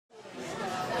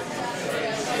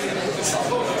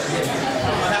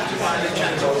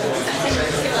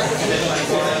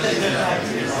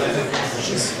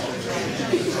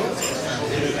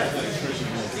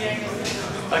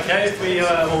Okay, if we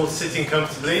are all sitting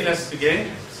comfortably, let's begin.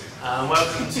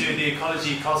 Welcome to the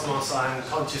Ecology, Cosmos and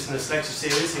Consciousness lecture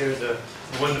series here at the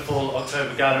wonderful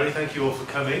October Gallery. Thank you all for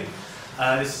coming.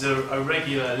 This is a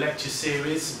regular lecture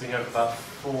series. It's been going for about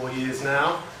 4 years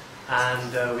now,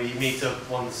 and we meet up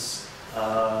once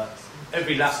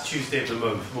every last Tuesday of the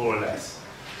month, more or less,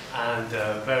 and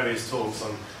various talks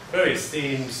on various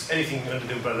themes, anything under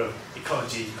the umbrella of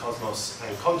ecology, cosmos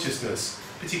and consciousness,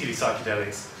 particularly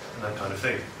psychedelics and that kind of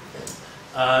thing.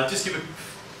 Just give a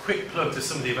quick plug to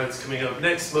some of the events coming up.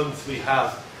 Next month we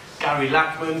have Gary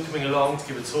Lackman coming along to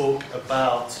give a talk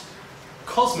about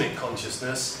cosmic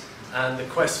consciousness and the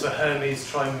quest for Hermes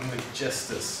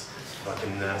Trismegistus, if I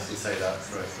can actually say that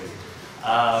correctly.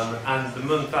 And the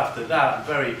month after that, I'm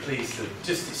very pleased to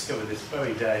just discover this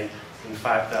very day, in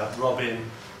fact, that Robin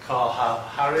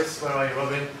Carr-Harris, where are you,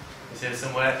 Robin? He's here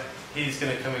somewhere. He's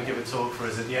going to come and give a talk for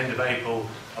us at the end of April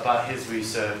about his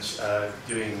research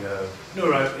doing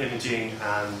neuroimaging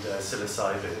and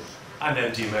psilocybin, and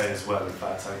MDMA as well. In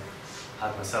fact, I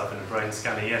had myself in a brain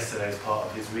scanner yesterday as part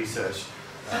of his research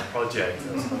project.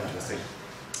 That was quite interesting.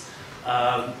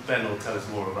 Ben will tell us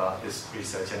more about his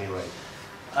research anyway.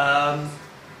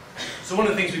 So one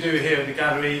of the things we do here at the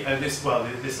gallery, this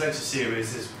lecture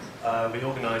series, is we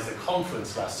organised a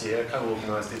conference last year,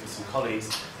 co-organised it with some colleagues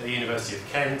at the University of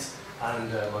Kent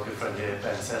and my good friend here,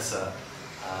 Ben Sessa.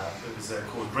 It was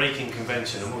called Breaking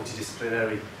Convention, a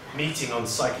multidisciplinary meeting on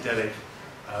psychedelic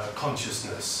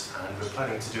consciousness, and we're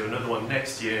planning to do another one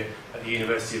next year at the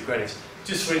University of Greenwich.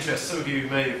 Just for interest, some of you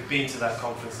may have been to that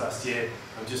conference last year.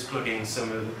 I'm just plugging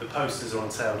some of the posters are on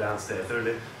sale downstairs.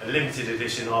 They're a limited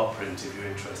edition art print if you're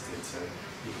interested, so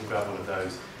you can grab one of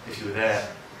those if you were there.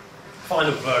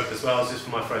 Final plug as well is just for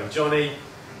my friend Johnny,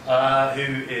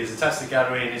 who is attached to the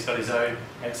gallery and he's got his own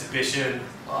exhibition.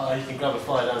 You can grab a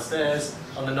flyer downstairs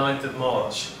on the 9th of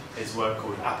March, his work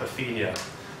called Apophenia.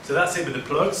 So that's it with the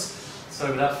plugs.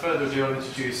 So without further ado, I'll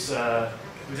introduce, it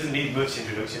doesn't need much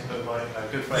introduction, but my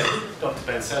good friend Dr.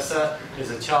 Ben Sessa is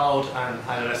a child and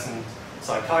adolescent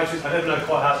psychiatrist. I never know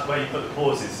quite where you put the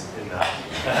pauses in that,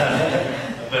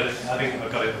 but I think I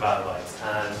got it about right.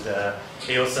 And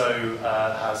he also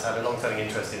has had a long-standing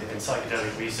interest in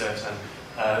psychedelic research and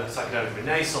psychedelic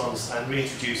renaissance and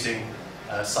reintroducing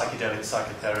psychedelic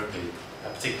psychotherapy,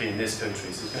 particularly in this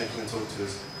country. So he's going to come and talk to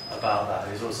us about that.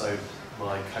 And he's also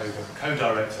my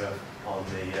co-director on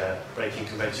the Breaking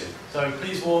Convention. So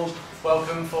please warm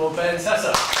welcome for Ben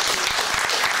Sessa.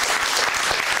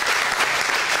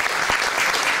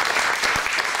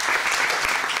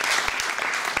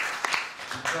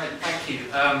 Great, thank you.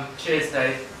 Cheers,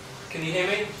 Dave. Can you hear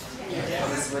me? Yeah. Oh,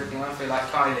 this is working. I feel like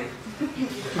Kylie.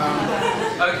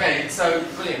 Okay, so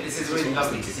brilliant. This is really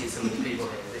lovely to see so many people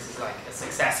here. This is like a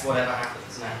success, whatever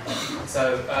happens now.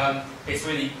 So it's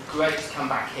really great to come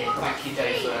back here. Thank you,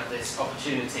 Dave, for this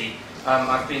opportunity.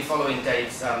 I've been following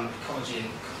Dave's ecology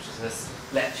and consciousness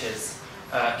lectures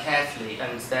carefully,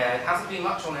 and there hasn't been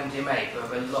much on MDMA,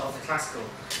 but a lot of the classical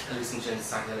hallucinogens and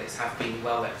psychedelics have been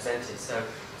well represented. So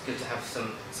it's good to have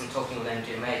some talking on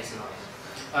MDMA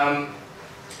tonight.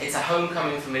 It's a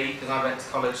homecoming for me because I went to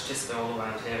college just all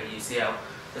around here at UCL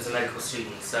as a medical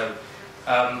student. So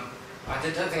I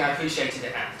don't think I appreciated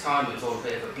it at the time. It was all a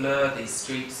bit of a blur, these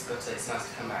streets, but it's nice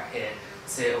to come back here and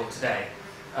see it all today.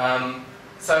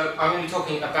 So I'm going to be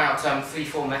talking about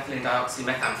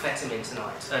 3,4-methylenedioxymethamphetamine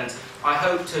tonight, and I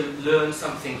hope to learn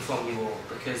something from you all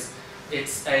because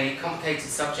it's a complicated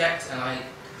subject and I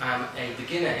am a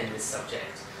beginner in this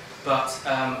subject. But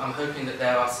I'm hoping that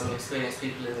there are some experienced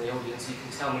people in the audience who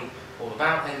can tell me all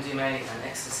about MDMA and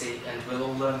ecstasy, and we'll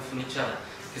all learn from each other,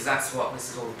 because that's what this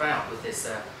is all about with this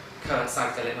current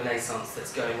psychedelic renaissance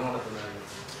that's going on at the moment.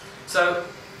 So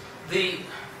the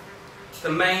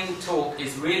main talk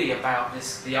is really about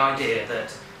the idea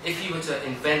that if you were to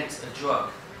invent a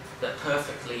drug that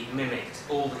perfectly mimicked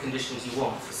all the conditions you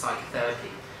want for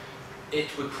psychotherapy,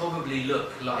 it would probably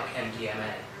look like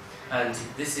MDMA. And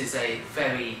this is a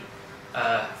very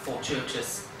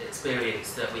fortuitous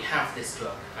experience that we have this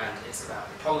drug, and it's about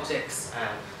the politics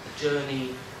and the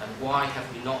journey and why have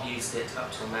we not used it up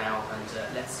till now, and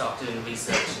let's start doing the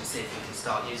research and see if we can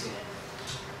start using it.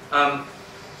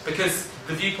 Because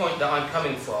the viewpoint that I'm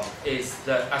coming from is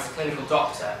that as a clinical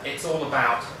doctor, it's all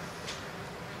about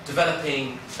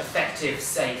developing effective,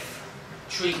 safe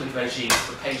treatment regimes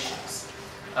for patients.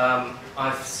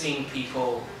 I've seen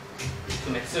people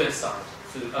commit suicide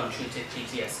through untreated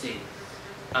PTSD.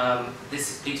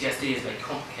 This PTSD is a very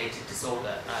complicated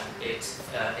disorder, and it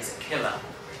is a killer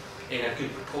in a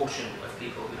good proportion of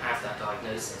people who have that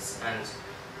diagnosis. And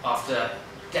after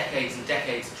decades and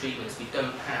decades of treatments, we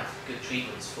don't have good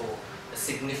treatments for a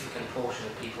significant portion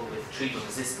of people with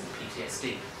treatment-resistant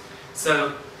PTSD.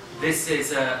 So this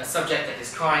is a subject that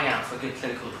is crying out for a good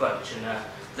clinical approach, and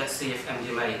let's see if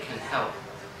MDMA can help.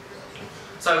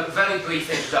 So a very brief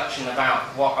introduction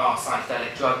about what are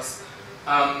psychedelic drugs.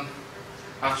 I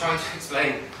was trying to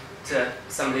explain to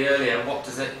somebody earlier what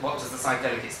does the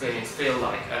psychedelic experience feel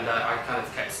like, and I kind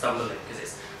of kept stumbling because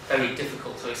it's very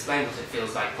difficult to explain what it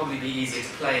feels like. Probably be easier to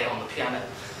play it on the piano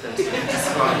than to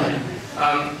describe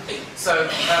it. So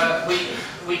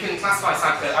we can classify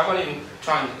psychedelic. I won't even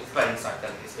try and explain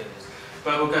psychedelic experience,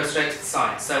 but we'll go straight to the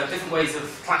science. So different ways of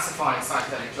classifying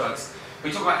psychedelic drugs.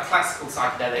 We talk about classical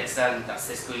psychedelics, and that's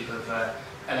this group of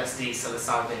LSD,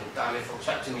 psilocybin,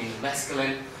 dimethyltryptamine, and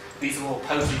mescaline. These are all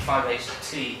potent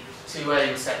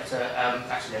 5-HT2A receptor,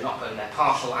 actually they're not potent, they're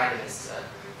partial agonists,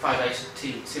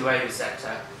 5-HT2A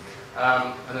receptor,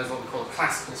 and those are what we call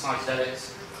classical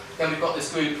psychedelics. Then we've got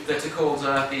this group that are called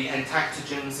the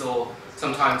entactogens, or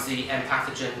sometimes the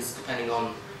empathogens, depending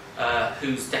on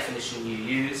whose definition you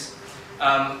use.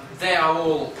 They are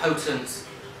all potent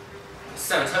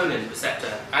serotonin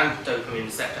receptor and dopamine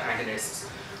receptor agonists.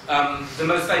 The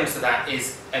most famous of that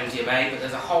is MDMA, but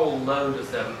there's a whole load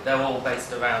of them. They're all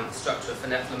based around the structure of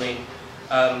phenethylamine,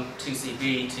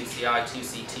 2CB, 2CI,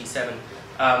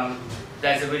 2CT7.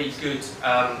 There's a really good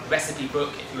recipe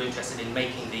book, if you're interested in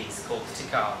making these, called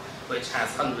Tikal, which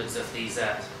has hundreds of these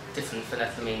different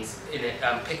phenethylamines in it.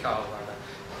 Pikal, rather,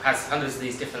 has hundreds of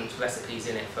these different recipes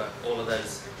in it for all of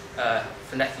those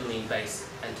phenethylamine-based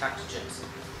entactogens.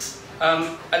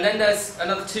 And then there's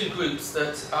another two groups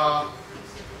that are...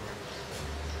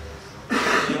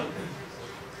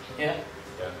 Yeah?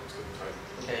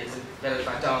 Okay, is it better if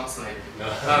I dance maybe? No.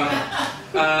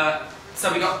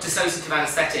 So we've got dissociative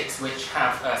anesthetics, which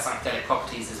have psychedelic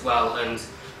properties as well, and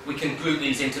we can group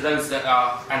these into those that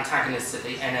are antagonists of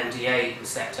the NMDA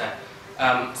receptor.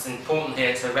 It's important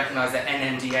here to recognise that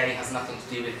NMDA has nothing to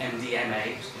do with MDMA,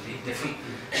 which is a completely different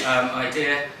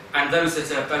idea, and those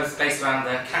that are both based around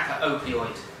the kappa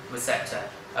opioid receptor,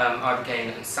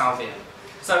 ibogaine and salvia.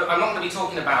 So I'm not going to be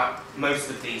talking about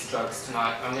most of these drugs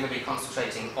tonight. I'm going to be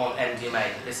concentrating on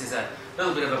MDMA. This is a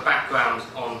little bit of a background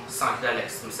on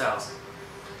psychedelics themselves.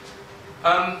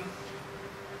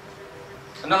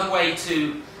 Another way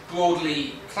to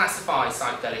broadly classify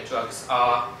psychedelic drugs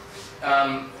are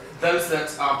those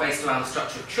that are based around the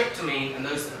structure of tryptamine and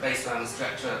those that are based around the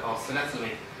structure of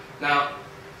phenethylamine. Now,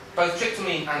 both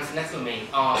tryptamine and phenethylamine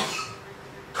are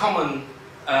common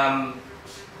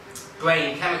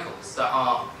brain chemicals that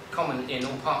are common in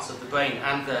all parts of the brain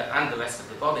and the rest of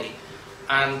the body.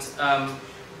 And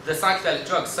the psychedelic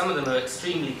drugs, some of them are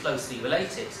extremely closely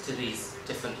related to these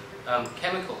different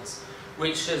chemicals,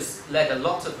 which has led a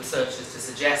lot of researchers to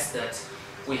suggest that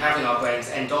we have in our brains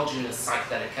endogenous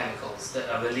psychedelic chemicals that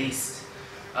are released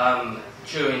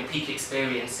during peak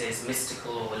experiences,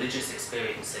 mystical or religious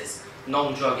experiences,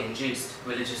 non-drug induced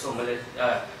religious or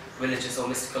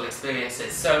mystical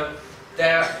experiences. So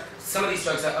some of these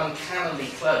drugs are uncannily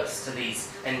close to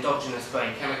these endogenous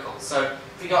brain chemicals. So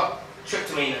if we got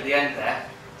tryptamine at the end there,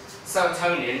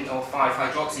 serotonin, or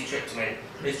 5-hydroxytryptamine,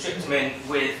 is tryptamine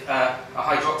with a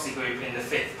hydroxy group in the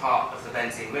fifth part of the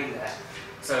benzene ring there.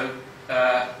 So,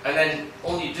 and then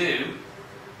all you do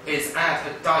is add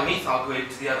a dimethyl group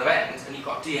to the other end, and you've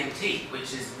got DMT,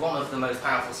 which is one of the most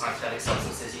powerful psychedelic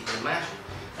substances you can imagine.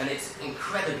 And it's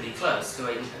incredibly close to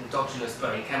an endogenous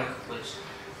brain chemical, which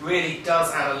really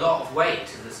does add a lot of weight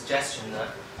to the suggestion that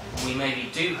we maybe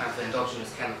do have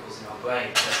endogenous chemicals in our brain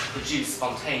that produce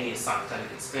spontaneous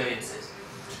psychedelic experiences.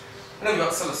 And then we've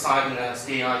got psilocybin,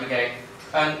 LSD, ibogaine.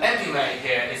 And MDMA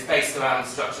here is based around the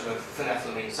structure of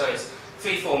phenethylamine. So it's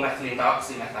 3,4-methylene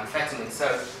dioxymethamphetamine.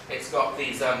 So it's got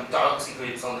these dioxy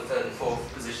groups on the third and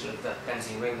fourth position of the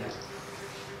benzene ring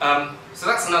there. So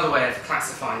that's another way of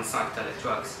classifying psychedelic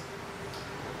drugs.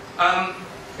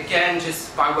 Again,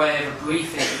 just by way of a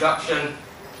brief introduction,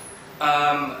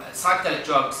 psychedelic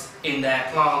drugs in their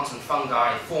plant and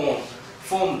fungi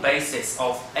form the basis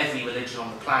of every religion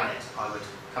on the planet, I would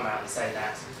come out and say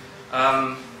that.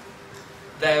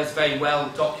 There's very well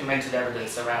documented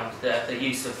evidence around the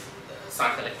use of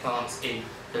psychedelic plants in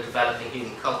the developing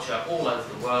human culture all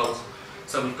over the world.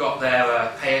 So we've got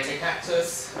their peyote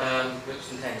cactus, which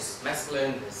contains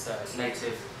mescaline, it's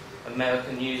native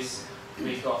American use.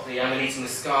 We've got the Amanita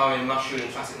muscaria mushroom,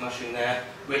 classic mushroom there,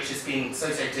 which has been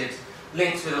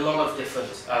linked with a lot of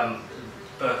different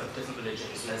birth of different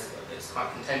religions, and it's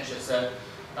quite contentious. So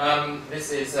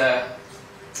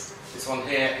this one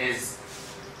here is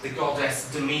the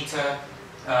goddess Demeter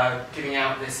giving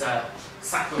out this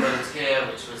sacrament here,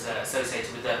 which was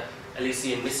associated with the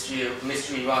Eleusinian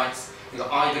mystery rites. You've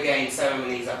got ibogaine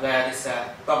ceremonies up there. This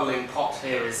bubbling pot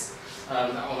here is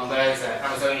one of those,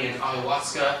 Amazonian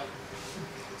ayahuasca.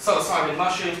 Psilocybin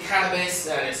mushroom, cannabis,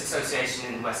 and its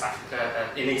association in West Africa,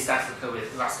 in East Africa with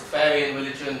Rastafarian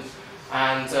religion,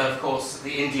 and of course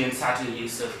the Indian sadhu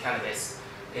use of cannabis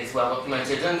is well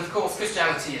documented, and of course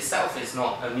Christianity itself is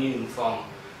not immune from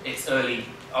its early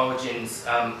origins,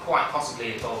 quite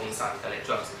possibly involving psychedelic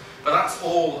drugs. But that's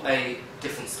all a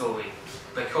different story,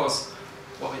 because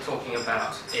what we're talking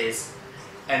about is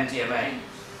MDMA.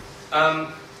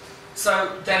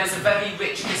 So there is a very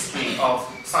rich history of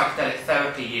psychedelic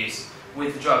therapy use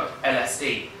with the drug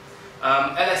LSD.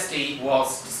 LSD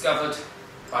was discovered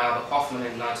by Albert Hofmann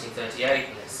in 1938,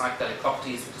 and its psychedelic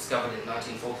properties were discovered in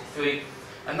 1943,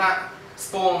 and that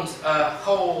spawned a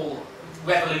whole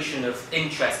revolution of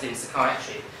interest in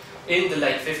psychiatry. In the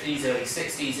late 50s, early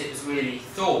 60s, it was really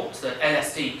thought that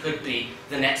LSD could be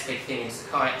the next big thing in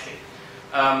psychiatry.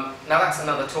 Now that's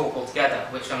another talk altogether,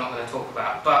 which I'm not going to talk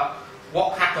about, but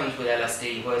what happened with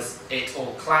LSD was it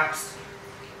all collapsed,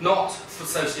 not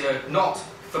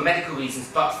for medical reasons,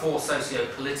 but for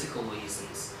socio-political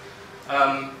reasons.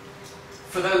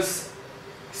 For those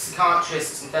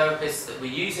psychiatrists and therapists that were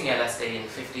using LSD in the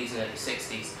 50s and early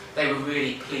 60s, they were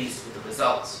really pleased with the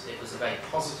results. It was a very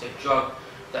positive drug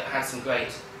that had some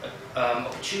great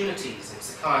opportunities in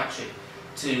psychiatry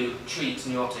to treat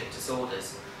neurotic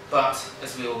disorders. But,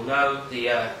 as we all know, the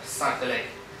psychedelic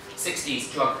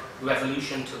 60s drug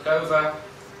revolution took over.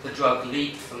 The drug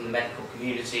leaped from the medical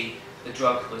community. The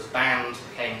drug was banned,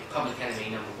 became public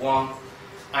enemy #1.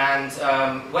 And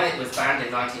when it was banned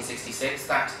in 1966,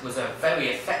 that was a very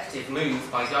effective move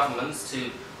by governments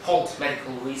to halt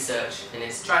medical research in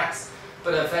its tracks,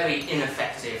 but a very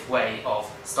ineffective way of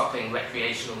stopping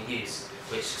recreational use,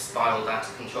 which spiraled out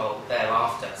of control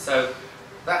thereafter. So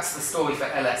that's the story for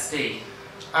LSD.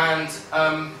 And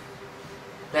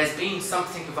there's been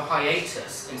something of a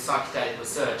hiatus in psychedelic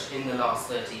research in the last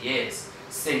 30 years,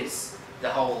 since the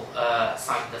whole,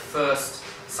 the first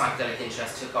psychedelic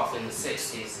interest took off in the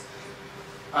 60s,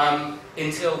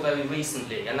 until very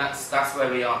recently, and that's where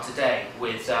we are today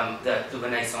with the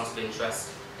renaissance of interest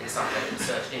in psychedelic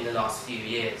research in the last few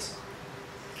years.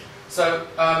 So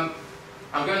I'm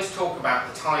going to talk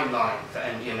about the timeline for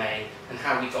MDMA and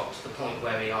how we got to the point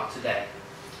where we are today.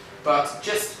 But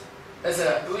just as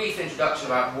a brief introduction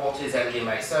about what is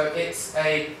MDMA. So it's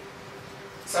a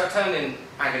serotonin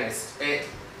agonist. It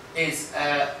is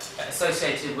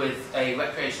associated with a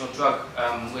recreational drug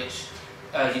which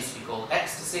used to be called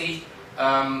ecstasy.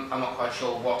 I'm not quite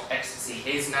sure what ecstasy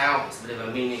is now. It's a bit of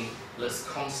a meaningless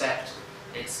concept.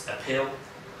 It's a pill,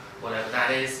 whatever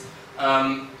that is.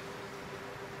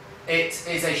 It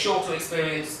is a shorter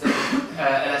experience than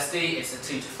LSD. It's a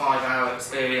 2 to 5 hour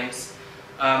experience.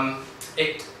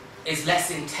 It is less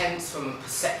intense from a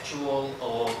perceptual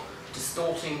or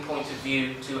distorting point of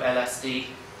view to LSD.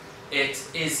 It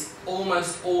is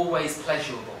almost always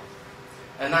pleasurable,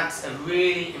 and that's a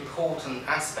really important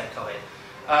aspect of it.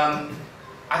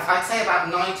 I'd say about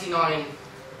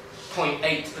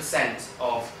 99.8%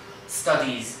 of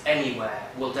studies anywhere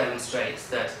will demonstrate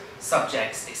that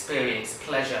subjects experience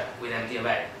pleasure with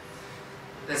MDMA.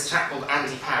 There's a chap called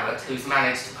Andy Parrott who's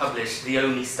managed to publish the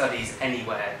only studies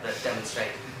anywhere that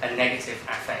demonstrate a negative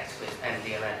affect with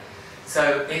MDMA.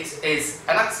 So it is,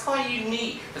 and that's quite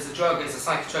unique as a drug, as a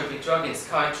psychotropic drug in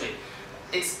psychiatry.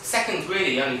 It's second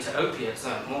really only to opiates,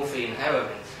 morphine and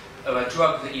heroin, are a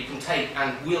drug that you can take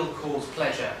and will cause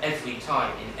pleasure every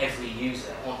time in every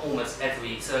user, on almost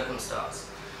every circumstance.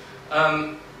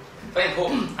 Very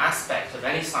important aspect of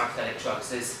any psychedelic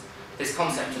drugs is this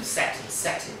concept of set and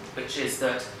setting, which is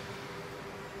that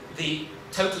the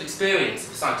total experience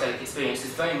of psychedelic experience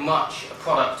is very much a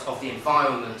product of the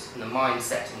environment and the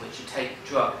mindset in which you take the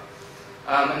drug.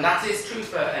 And that is true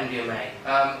for MDMA,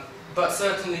 but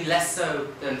certainly less so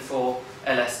than for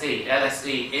LSD.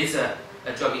 LSD is a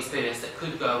drug experience that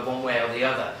could go one way or the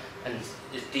other and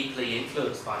is deeply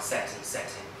influenced by set and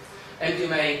setting.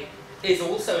 MDMA is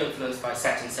also influenced by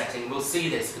set and setting. We'll see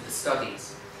this with the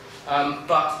studies.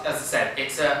 But, as I said,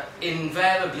 it's an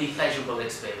invariably pleasurable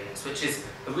experience, which is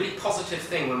a really positive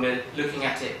thing when we're looking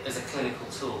at it as a clinical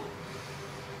tool.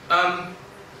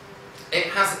 It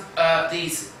has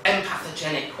these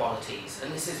empathogenic qualities,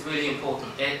 and this is really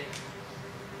important. It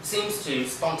seems to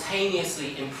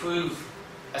spontaneously improve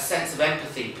a sense of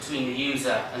empathy between the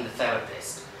user and the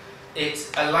therapist. It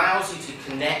allows you to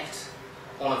connect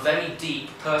on a very deep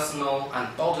personal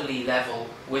and bodily level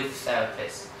with the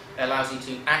therapist. It allows you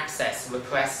to access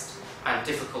repressed and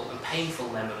difficult and painful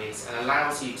memories, and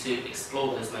allows you to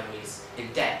explore those memories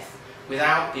in depth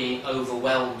without being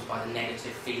overwhelmed by the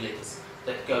negative feelings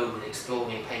that go with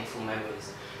exploring painful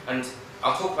memories. And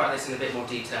I'll talk about this in a bit more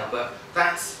detail, but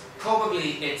that's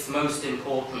probably its most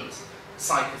important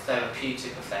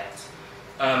psychotherapeutic effect,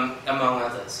 among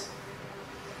others.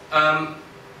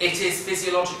 It is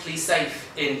physiologically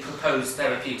safe in proposed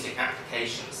therapeutic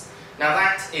applications. Now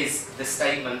that is the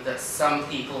statement that some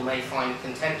people may find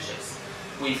contentious.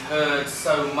 We've heard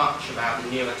so much about the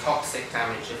neurotoxic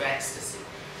damage of ecstasy,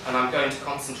 and I'm going to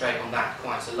concentrate on that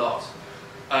quite a lot.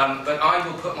 But I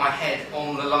will put my head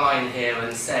on the line here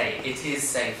and say it is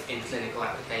safe in clinical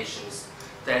applications.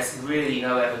 There's really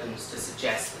no evidence to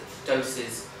suggest that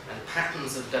doses and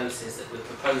patterns of doses that we're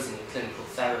proposing in clinical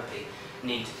therapy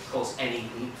need to cause any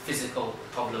physical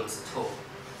problems at all.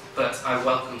 But I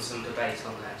welcome some debate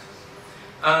on that.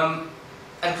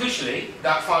 And crucially,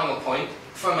 that final point,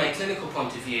 from a clinical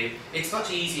point of view, it's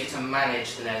much easier to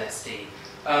manage than LSD.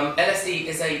 LSD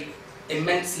is an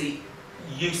immensely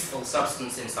useful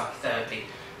substance in psychotherapy,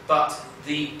 but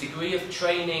the degree of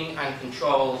training and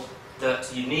control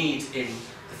that you need in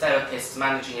the therapists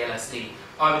managing LSD,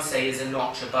 I would say, is a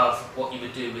notch above what you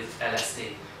would do with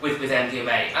LSD, with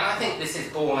MDMA. And I think this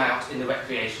is borne out in the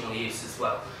recreational use as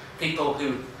well. People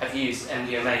who have used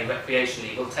MDMA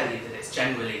recreationally will tell you that it's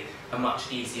generally a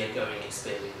much easier going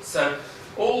experience. So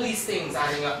all these things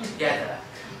adding up together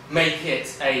make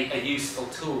it a useful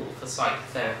tool for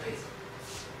psychotherapy.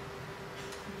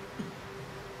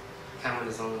 Cameron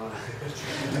is online.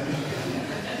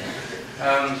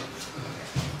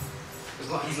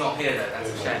 He's not here though, that's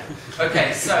a shame.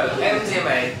 Okay, so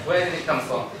MDMA, where did it come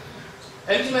from?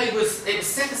 MDMA was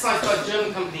synthesized by the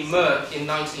German company Merck in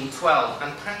 1912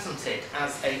 and patented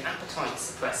as an appetite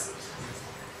suppressant.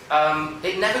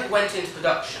 It never went into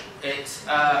production.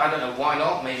 I don't know why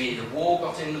not, maybe the war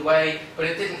got in the way, but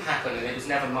it didn't happen and it was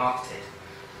never marketed.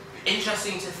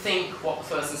 Interesting to think what the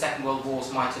First and Second World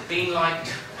Wars might have been like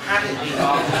had it been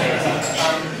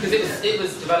marketed, because it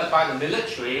was developed by the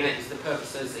military and it was the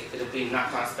purposes. It could have been an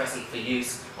appetite suppressant for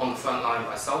use on the front line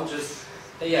by soldiers.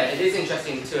 But yeah, it is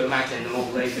interesting to imagine them all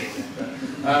labeling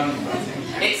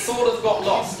it. It sort of got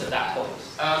lost at that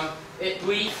point. It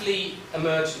briefly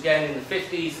emerged again in the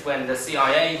 50s when the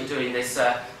CIA were doing this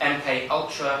MK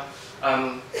Ultra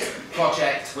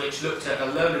project, which looked at a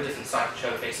load of different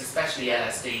psychotropics, especially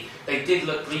LSD. They did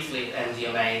look briefly at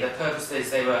MDMA. The purpose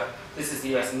is this is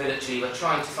the US military, were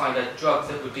trying to find a drug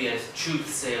that would be a truth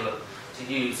serum to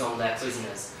use on their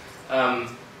prisoners.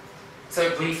 So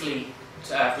it briefly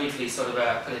sort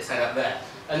of put its head up there.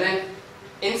 And then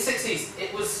in the 60s,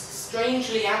 it was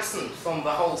strangely absent from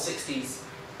the whole 60s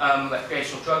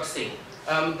recreational drug scene.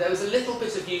 There was a little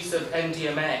bit of use of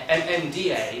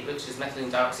MDA, which is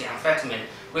methylene dioxyamphetamine,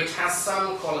 which has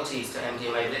some qualities to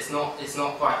MDMA, but it's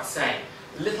not quite the same.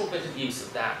 A little bit of use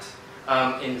of that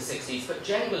in the 60s, but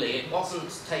generally it wasn't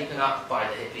taken up by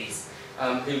the hippies,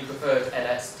 who preferred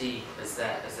LSD as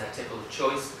their typical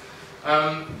choice.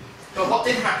 But what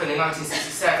did happen in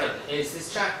 1967 is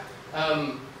this chap,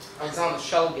 Alexander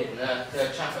Shulgin,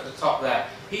 the chap at the top there,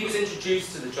 he was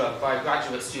introduced to the drug by a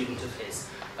graduate student of his.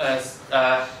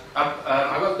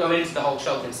 I won't go into the whole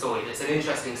Shulgin story, but it's an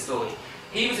interesting story.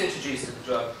 He was introduced to the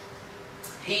drug.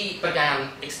 He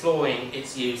began exploring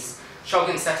its use.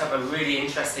 Shulgin set up a really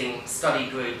interesting study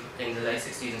group in the late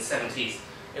 60s and 70s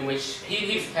in which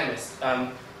he was a chemist.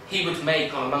 He would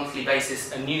make on a monthly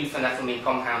basis a new phenethylamine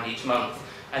compound each month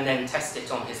and then test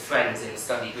it on his friends in the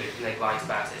study group, and they'd write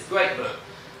about it. It's a great book.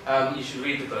 You should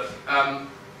read the book.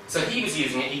 So he was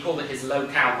using it. He called it his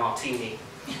low-cal martini.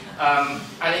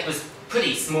 And it was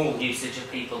pretty small usage of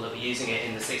people that were using it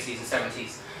in the 60s and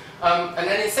 70s. And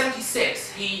then in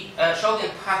 76,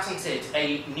 Shulgin patented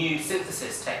a new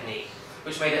synthesis technique,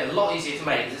 which made it a lot easier to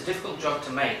make. It was a difficult drug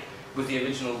to make with the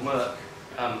original Merck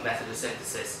method of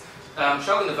synthesis.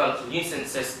 Shulgin developed a new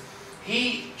synthesis.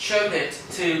 He showed it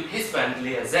to his friend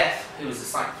Leo Zeff, who was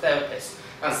a psychotherapist.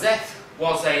 And Zeff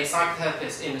was a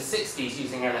psychotherapist in the 60s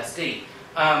using LSD.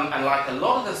 And like a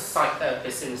lot of the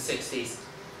psychotherapists in the 60s,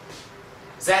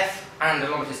 Zeff and a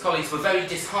lot of his colleagues were very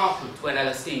disheartened when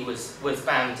LSD was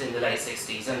banned in the late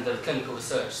 60s and the clinical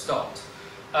research stopped.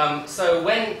 So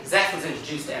when Zeff was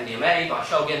introduced to MDMA by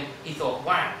Shulgin, he thought,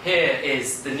 wow, here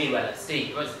is the new LSD.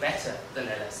 It was better than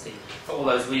LSD for all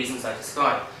those reasons I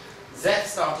described. Zeff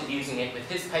started using it with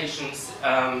his patients.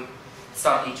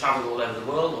 He travelled all over the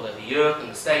world, all over Europe and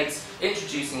the States,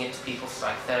 introducing it to people for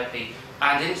psychotherapy.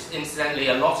 And incidentally,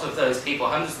 a lot of those people,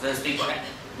 hundreds of those people,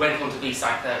 went on to be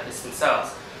psychotherapists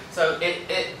themselves. So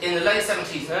in the late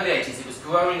 70s and early 80s, it was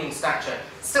growing in stature,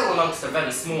 still amongst a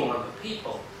very small number of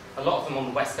people. A lot of them on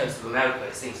the west coast of America,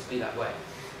 it seems to be that way.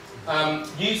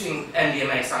 Using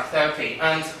MDMA psychotherapy.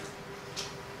 And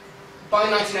by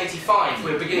 1985,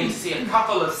 we were beginning to see a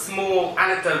couple of small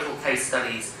anecdotal case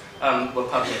studies were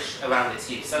published around its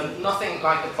use. So nothing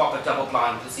like a proper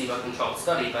double-blind placebo-controlled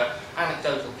study, but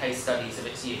anecdotal case studies of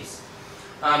its use.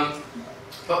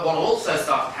 But what also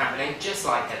started happening, just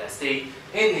like LSD,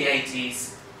 in the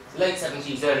 80s, late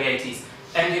 70s, early 80s,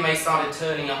 MDMA started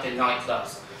turning up in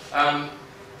nightclubs.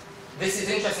 This is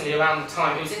interestingly around the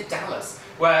time, it was in Dallas,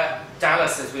 where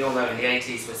Dallas, as we all know in the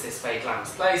 80s, was this very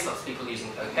glamorous place, lots of people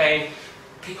using cocaine.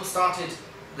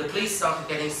 The police started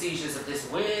getting seizures of this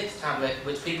weird tablet,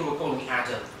 which people were calling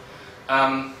Adam.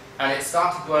 And it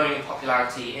started growing in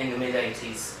popularity in the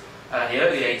mid-80s, the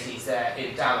early 80s there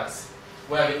in Dallas,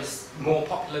 where it was more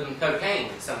popular than cocaine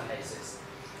in some cases.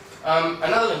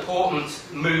 Another important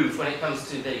move when it comes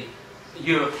to the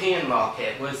European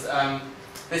market was,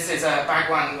 this is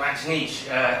Bhagwan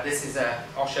Rajneesh. This is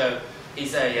Osho.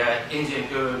 He's a Indian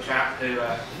guru chap who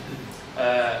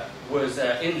was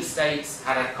in the States,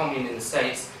 had a commune in the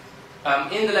States.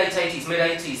 In the late 80s,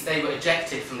 mid-80s, they were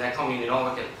ejected from their commune in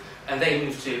Oregon, and they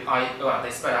moved to, well,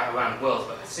 they spread out around the world,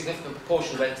 but a significant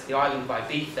proportion went to the island of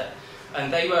Ibiza.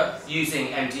 And they were using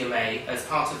MDMA as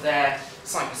part of their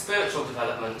psychospiritual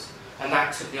development, and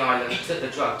that took the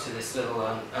drug to this little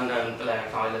unknown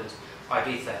Balearic island,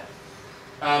 Ibiza.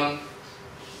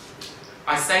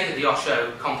 I stayed at the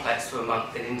Osho complex for a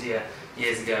month in India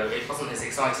years ago. It wasn't as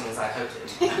exciting as I hoped it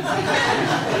would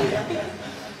be.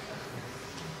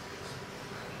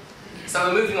 So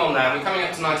we're moving on now, we're coming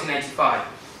up to 1985.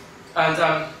 And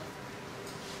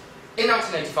in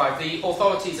 1985, the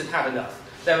authorities had had enough.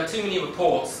 There were too many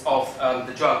reports of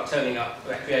the drug turning up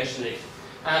recreationally.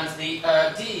 And the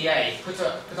DEA put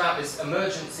out this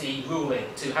emergency ruling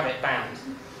to have it banned.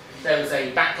 There was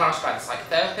a backlash by the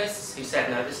psychotherapists who said,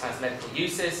 no, this has medical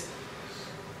uses.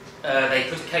 They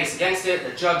put a case against it.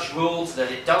 The judge ruled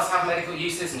that it does have medical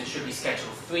uses and it should be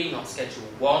Schedule 3, not Schedule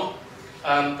 1.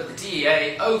 But the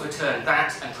DEA overturned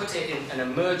that and put it in an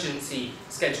emergency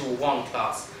Schedule 1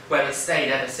 class, where it's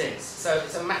stayed ever since. So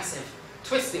it's a massive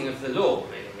twisting of the law,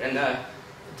 really, and it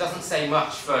doesn't say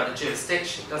much for the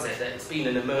jurisdiction, does it, that it's been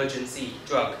an emergency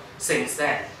drug since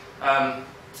then.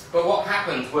 But what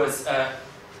happened was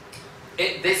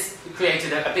this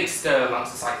created a big stir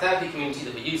amongst the psychotherapy community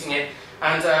that were using it,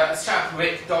 and a chap,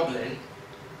 Rick Doblin,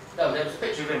 oh, there was a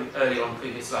picture of him earlier on the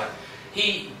previous slide,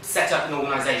 he set up an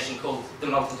organisation called the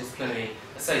Multidisciplinary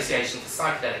Association for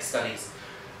Psychedelic Studies.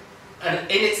 And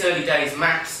in its early days,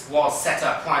 MAPS was set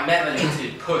up primarily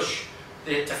to push,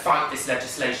 to fight this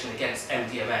legislation against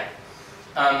MDMA.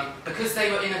 Because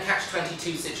they were in a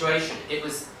catch-22 situation. It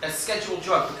was a scheduled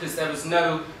drug because there was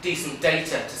no decent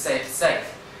data to say it's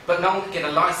safe. But no one could get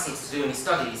a license to do any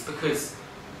studies because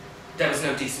there was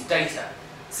no decent data.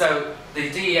 So the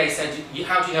DEA said,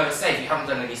 how do you know it's safe? You haven't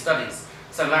done any studies.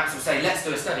 So MAPS would say, let's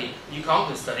do a study. You can't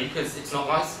do a study because it's not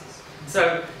licensed.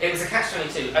 So it was a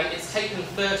catch-22, and it's taken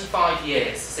 35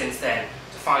 years since then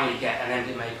to finally get an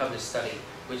MDMA published study,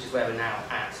 which is where we're now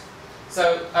at.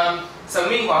 So,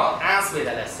 meanwhile, as with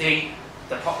LSD,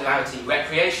 the popularity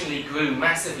recreationally grew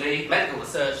massively. Medical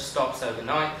research stops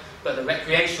overnight, but the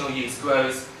recreational use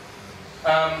grows.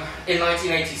 In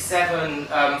 1987,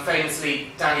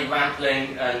 famously, Danny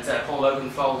Rampling and Paul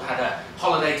Oakenfold had a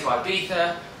holiday to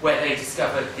Ibiza, where they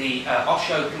discovered the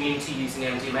Osho community using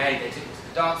MDMA. They took it to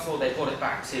the dance floor, they brought it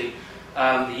back to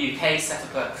the UK, set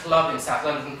up a club in South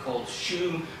London called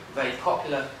Shoom, very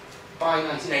popular. By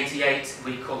 1988,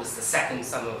 we call this the second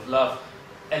summer of love.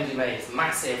 MDMA is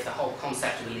massive, the whole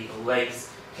concept of illegal raves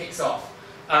kicks off.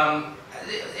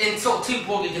 In sort of two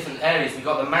broadly different areas, we've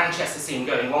got the Manchester scene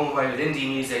going one way with indie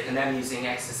music and them using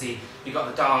ecstasy. We've got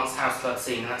the dance house club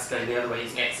scene, and that's going the other way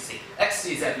using ecstasy.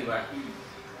 Ecstasy is everywhere.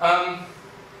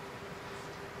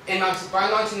 By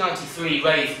 1993,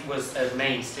 rave was a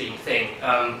mainstream thing.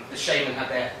 The Shaman had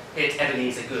their hit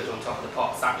Ebenezer Good on Top of the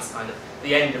Pops. That was kind of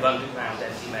the end of underground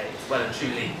MDMA. It was well and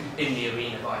truly in the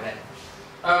arena by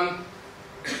then.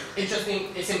 Interesting,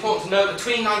 it's important to note,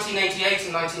 between 1988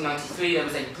 and 1993, there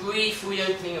was a brief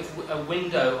reopening of a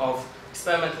window of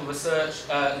experimental research,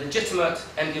 legitimate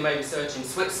MDMA research in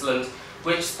Switzerland,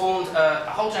 which spawned a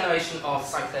whole generation of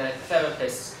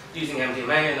psychotherapists using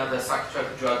MDMA and other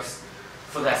psychotropic drugs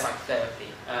for their psychotherapy.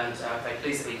 And I'm very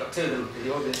pleased that we've got two of them in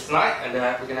the audience tonight, and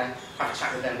we're going to have a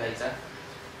chat with them later.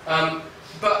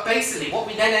 But basically, what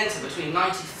we then enter between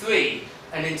 93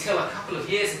 and until a couple of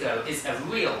years ago is a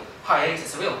real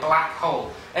hiatus, a real black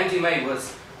hole. MDMA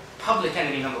was public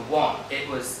enemy number one.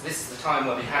 This is the time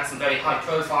where we had some very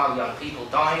high-profile young people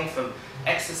dying from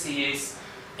ecstasy use.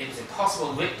 It was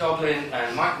impossible. Rick Doblin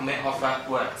and Michael Mithoff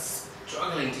were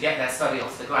struggling to get their study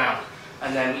off the ground,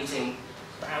 and they're meeting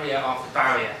barrier after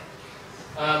barrier.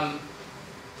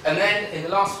 And then in the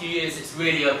last few years it's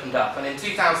really opened up. And in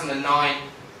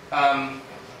 2009,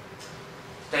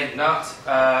 David Nutt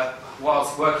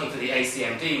was working for the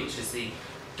ACMD, which is the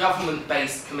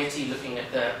government-based committee looking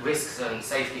at the risks and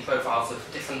safety profiles of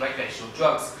different recreational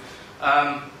drugs.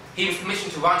 He was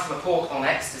commissioned to write a report on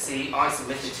ecstasy. I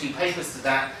submitted 2 papers to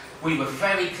that. We were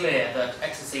very clear that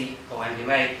ecstasy, or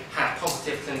MDMA, had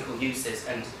positive clinical uses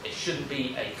and it shouldn't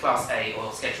be a Class A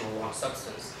or Schedule 1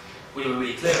 substance. We were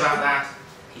really clear about that.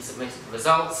 He submitted the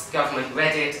results, the government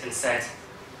read it and said,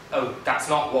 oh, that's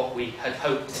not what we had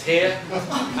hoped to hear.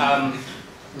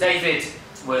 David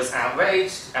was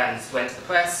outraged and went to the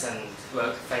press and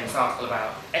wrote a famous article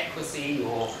about ecstasy,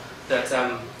 or that,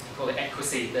 he called it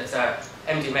ecstasy, that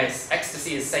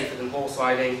ecstasy is safer than horse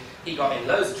riding. He got in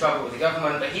loads of trouble with the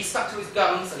government, but he stuck to his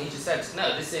guns and he just said,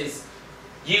 no, this is,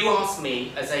 you asked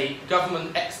me as a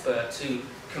government expert to,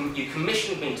 you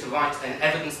commissioned me to write an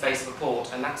evidence-based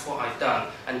report, and that's what I've done,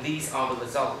 and these are the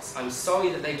results. I'm sorry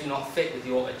that they do not fit with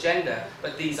your agenda,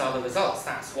 but these are the results.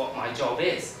 That's what my job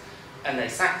is. And they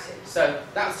sacked him. So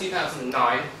that was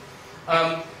 2009.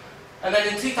 And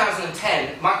then in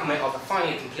 2010, Michael Mithoff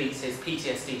finally completes his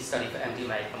PTSD study for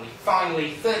MDMA, and we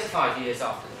finally, 35 years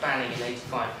after the banning in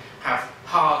 '85, have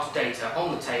hard data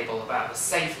on the table about the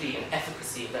safety and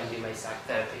efficacy of MDMA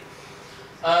psychotherapy.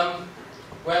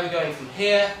 Where are we going from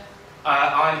here?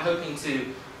 I'm hoping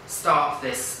to start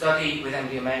this study with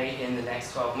MDMA in the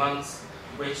next 12 months,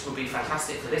 which will be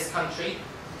fantastic for this country.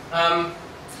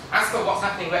 As for what's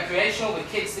happening recreational with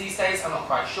kids these days, I'm not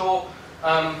quite sure.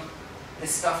 This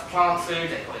stuff, plant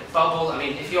food, they call it bubble. I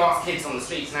mean, if you ask kids on the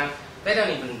streets now, they don't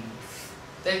even,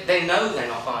 they know they're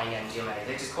not buying MDMA.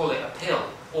 They just call it a pill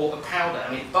or a powder.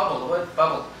 I mean, bubble, the word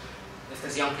bubble. If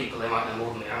there's young people, they might know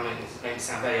more than me. I mean, it makes me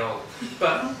sound very old.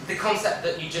 But the concept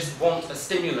that you just want a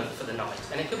stimulant for the night,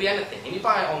 and it could be anything, and you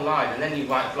buy it online and then you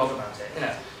write a blog about it, you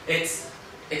know, it's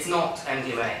not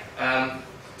MDMA.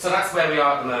 So that's where we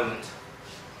are at the moment.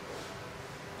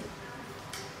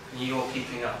 You're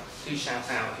keeping up. Do shout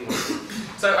out if you want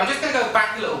to. So I'm just going to go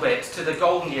back a little bit to the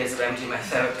golden years of MDMA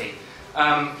therapy.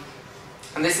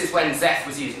 And this is when Zeph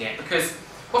was using it, because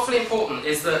what's really important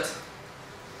is that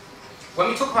when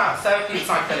we talk about therapy and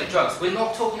psychedelic drugs, we're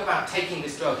not talking about taking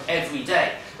this drug every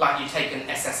day, like you take an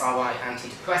SSRI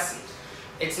antidepressant.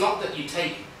 It's not that you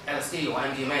take LSD or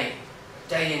MDMA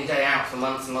day in, day out for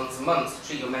months and months and months to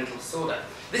treat your mental disorder.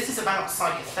 This is about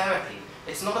psychotherapy.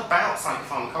 It's not about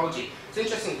psychopharmacology. It's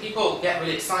interesting, people get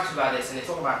really excited about this and they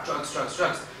talk about drugs, drugs,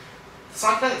 drugs.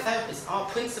 Psychedelic therapists are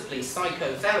principally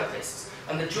psychotherapists,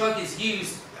 and the drug is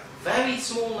used a very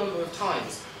small number of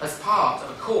times as part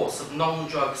of a course of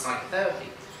non-drug psychotherapy.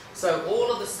 So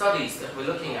all of the studies that we're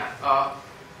looking at are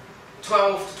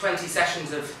 12 to 20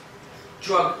 sessions of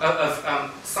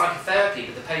psychotherapy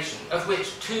with the patient, of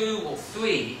which 2 or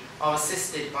 3 are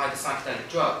assisted by the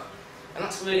psychedelic drug. And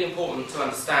that's really important to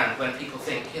understand when people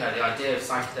think, you know, the idea of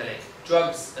psychedelic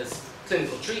drugs as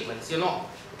clinical treatments. You're not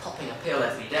popping a pill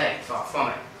every day, far from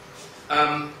it.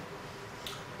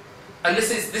 And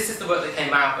this is the work that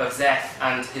came out of Zeph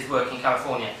and his work in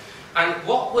California. And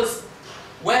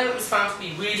where it was found to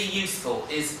be really useful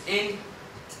is in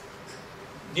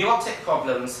neurotic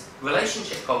problems,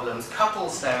 relationship problems,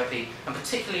 couples therapy, and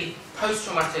particularly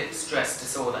post-traumatic stress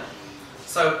disorder.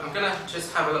 So I'm going to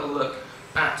just have a little look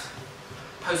at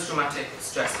post-traumatic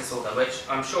stress disorder, which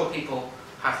I'm sure people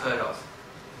have heard of.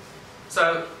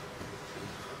 So,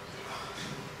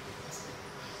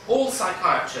 all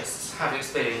psychiatrists have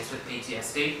experience with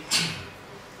PTSD.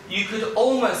 You could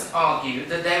almost argue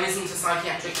that there isn't a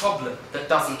psychiatric problem that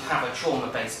doesn't have a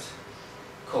trauma-based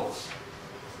cause.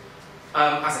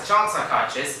 As a child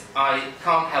psychiatrist, I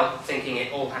can't help thinking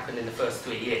it all happened in the first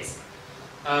 3 years.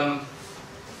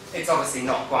 It's obviously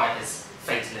not quite as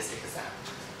fatalistic as that,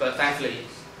 but thankfully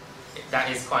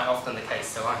that is quite often the case,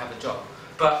 so I have a job.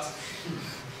 But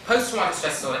post-traumatic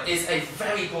stress disorder is a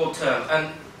very broad term,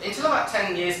 and until about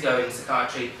 10 years ago in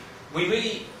psychiatry,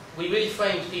 we really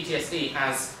framed PTSD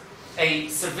as a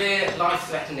severe,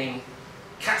 life-threatening,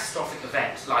 catastrophic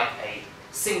event, like a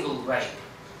single rape,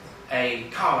 a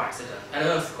car accident, an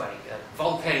earthquake, a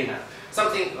volcano,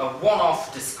 something, a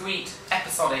one-off, discrete,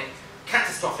 episodic,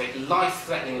 catastrophic,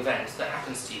 life-threatening event that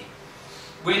happens to you.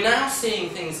 We're now seeing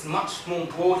things much more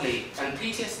broadly, and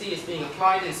PTSD is being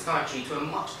applied in psychiatry to a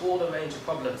much broader range of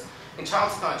problems. In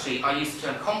child psychiatry, I use the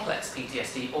term complex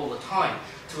PTSD all the time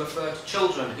to refer to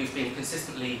children who've been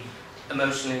consistently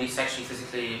emotionally, sexually,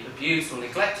 physically abused or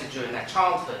neglected during their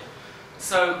childhood.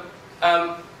 So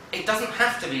it doesn't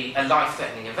have to be a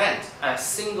life-threatening event. A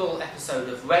single episode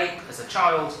of rape as a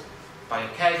child by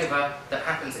your caregiver that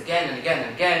happens again and again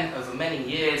and again over many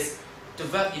years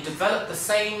you develop the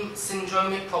same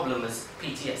syndromic problem as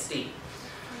PTSD.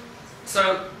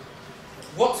 So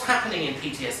what's happening in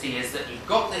PTSD is that you've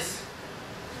got this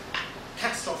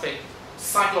catastrophic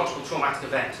psychological traumatic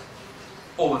event,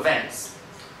 or events,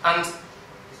 and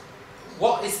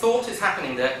what is thought is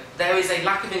happening that there is a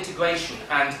lack of integration,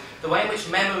 and the way in which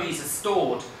memories are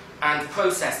stored and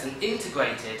processed and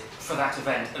integrated for that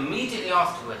event immediately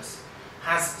afterwards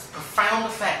has profound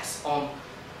effects on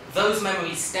those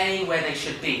memories staying where they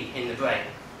should be in the brain.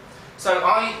 So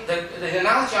the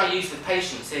analogy I use with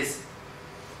patients is,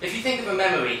 if you think of a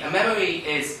memory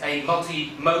is a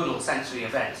multimodal sensory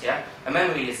event, yeah? A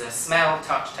memory is a smell,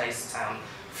 touch, taste, sound,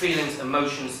 feelings,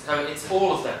 emotions, so it's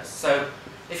all of those. So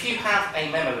if you have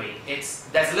a memory,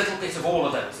 there's a little bit of all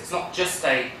of those. It's not just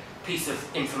a piece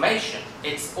of information,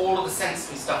 it's all of the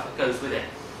sensory stuff that goes with it.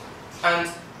 And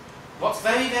what's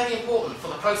very, very important for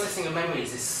the processing of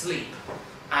memories is sleep,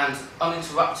 and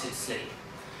uninterrupted sleep.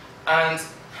 And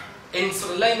in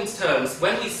sort of layman's terms,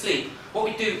 when we sleep, what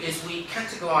we do is we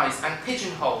categorise and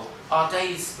pigeonhole our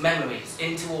day's memories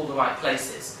into all the right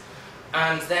places.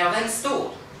 And they are then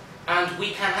stored, and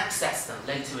we can access them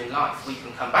later in life. We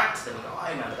can come back to them and go,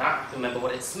 I remember that, I remember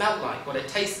what it smelled like, what it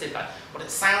tasted like, what it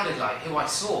sounded like, who I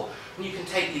saw. And you can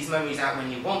take these memories out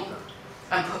when you want them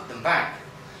and put them back.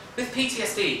 With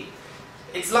PTSD,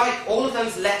 it's like all of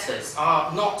those letters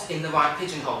are not in the right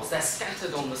pigeonholes. They're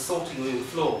scattered on the sorting room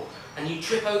floor, and you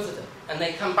trip over them, and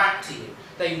they come back to you.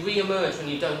 They re-emerge when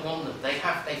you don't want them. They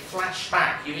flash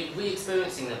back. You're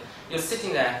re-experiencing them. You're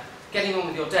sitting there, getting on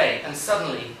with your day, and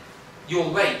suddenly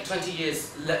your rape 20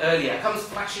 years earlier comes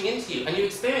flashing into you, and you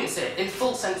experience it in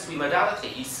full sensory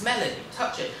modality. You smell it, you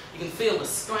touch it, you can feel the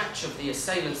scratch of the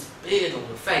assailant's beard on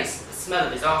the face, the smell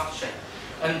of his aftershave.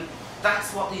 And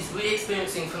that's what these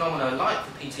re-experiencing phenomena are like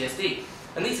for PTSD.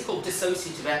 And these are called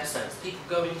dissociative episodes. People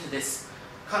go into this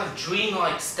kind of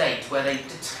dreamlike state where they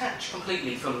detach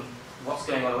completely from what's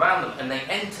going on around them, and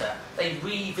they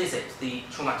revisit the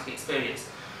traumatic experience.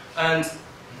 And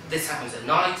this happens at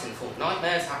night in the form of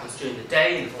nightmares, happens during the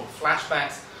day in the form of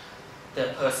flashbacks.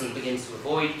 The person begins to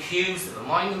avoid cues that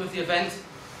remind them of the event.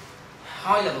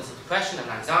 High levels of depression and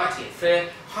anxiety and fear,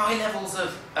 high levels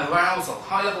of arousal,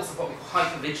 high levels of what we call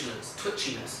hypervigilance,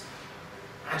 twitchiness,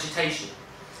 agitation.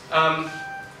 And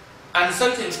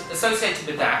associated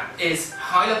with that is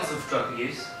high levels of drug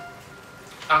use,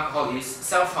 alcohol use,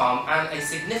 self-harm, and a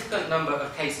significant number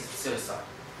of cases of suicide.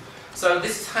 So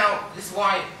this is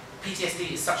why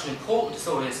PTSD is such an important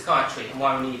disorder in psychiatry, and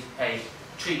why we need a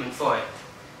treatment for it.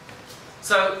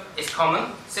 So it's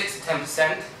common, 6 to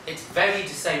 10%. It's very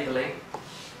disabling.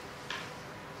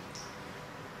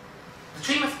 The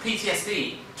treatment for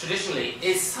PTSD, traditionally,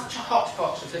 is such a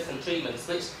hodgepodge of different treatments,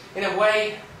 which in a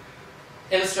way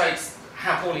illustrates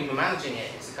how poorly we're managing it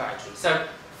in psychiatry. So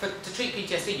to treat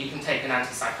PTSD, you can take an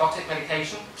antipsychotic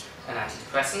medication, an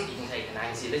antidepressant, you can take an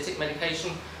anxiolytic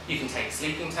medication, you can take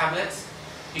sleeping tablets,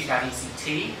 you can have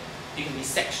ECT, you can be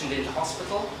sectioned into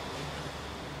hospital.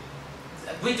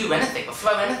 We do anything, or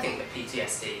flow anything with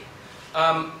PTSD.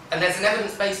 And there's an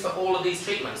evidence base for all of these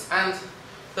treatments. And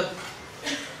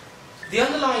the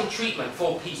underlying treatment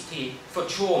for PTSD, for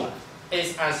trauma,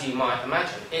 is, as you might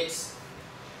imagine, it's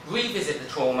revisit the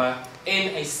trauma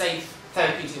in a safe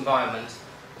therapeutic environment,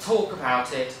 talk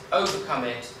about it, overcome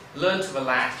it, learn to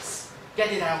relax,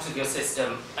 get it out of your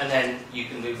system, and then you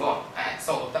can move on.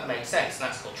 That makes sense, and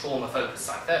that's called trauma-focused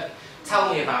psychotherapy.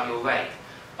 Tell me about your rape.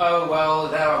 Oh, well,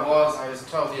 there I was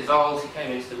 12 years old, he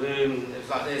came into the room, it was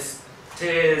like this,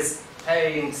 tears,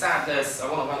 pain, sadness,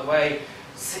 I want to run away.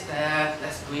 Sit there,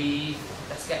 let's breathe,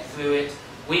 let's get through it.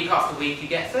 Week after week you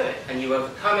get through it, and you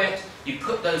overcome it, you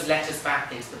put those letters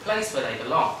back into the place where they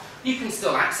belong. You can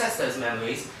still access those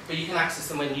memories, but you can access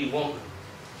them when you want them.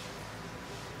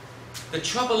 The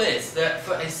trouble is that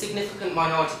for a significant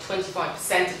minority,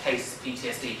 25% of cases of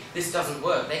PTSD, this doesn't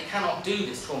work. They cannot do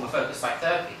this trauma-focused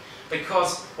psychotherapy,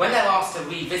 because when they're asked to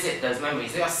revisit those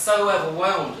memories, they are so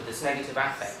overwhelmed with this negative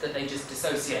affect that they just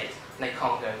dissociate and they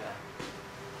can't go there.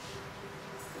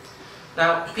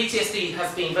 Now, PTSD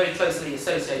has been very closely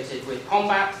associated with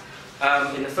combat.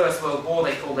 In the First World War,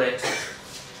 they called it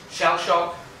shell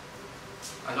shock.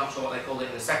 I'm not sure what they called it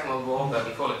in the Second World War, but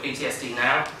we call it PTSD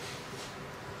now.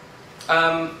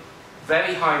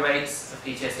 Very high rates of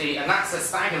PTSD, and that's a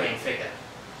staggering figure.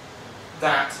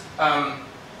 That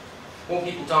more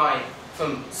people die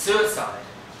from suicide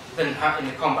than in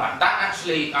the combat. That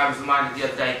actually, I was reminded the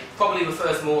other day, probably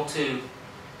refers more to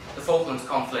the Falklands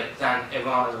conflict than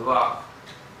Iran and Iraq.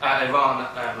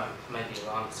 Maybe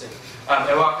Iran soon.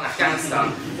 Iraq and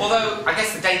Afghanistan. Although, I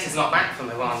guess the data's not back from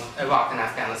Iraq and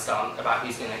Afghanistan about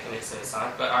who's going to commit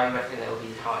suicide, but I reckon it'll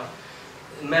be high.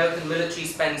 The American military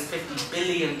spends $50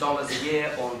 billion a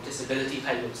year on disability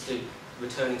payments to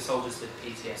returning soldiers with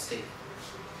PTSD.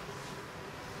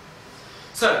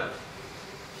 So,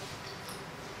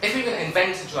 if we were going to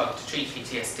invent a drug to treat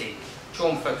PTSD,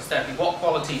 trauma-focused therapy, what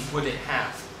qualities would it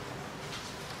have?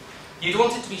 You'd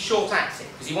want it to be short-acting,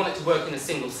 because you want it to work in a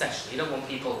single session. You don't want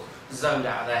people zoned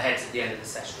out of their heads at the end of the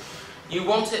session. You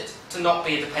want it to not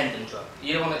be a dependent drug.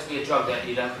 You don't want it to be a drug that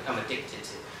you don't become addicted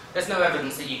to. There's no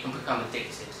evidence that you can become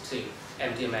addicted to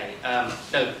MDMA.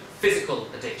 No physical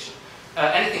addiction.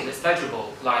 Anything that's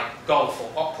pleasurable, like golf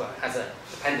or opera, has a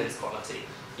dependence quality.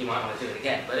 You might want to do it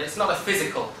again, but it's not a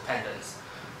physical dependence.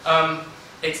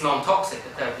 It's non-toxic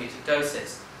at therapeutic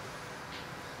doses.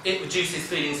 It reduces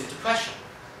feelings of depression.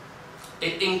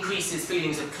 It increases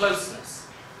feelings of closeness.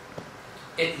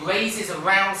 It raises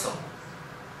arousal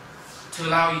to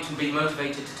allow you to be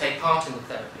motivated to take part in the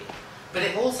therapy. But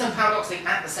it also, paradoxically,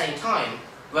 at the same time,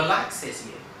 relaxes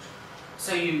you.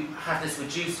 So you have this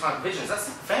reduced hypervigilance. That's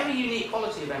a very unique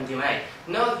quality of MDMA.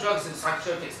 No other drugs and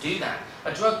psychotropics do that.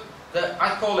 A drug that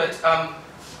I call it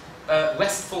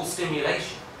restful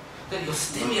stimulation. That you're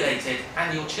stimulated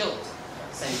and you're chilled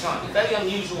at the same time. A very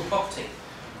unusual property.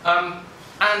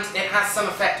 And it has some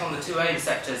effect on the 2A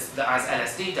receptors that as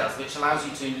LSD does, which allows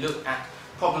you to look at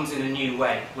problems in a new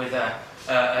way, with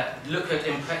look at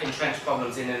entrenched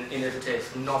problems in an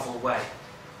innovative, novel way.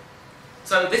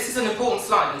 So this is an important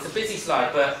slide, and it's a busy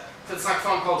slide, but for the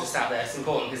psychopharmacologists out there, it's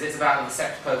important because it's about the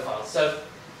receptor profiles. So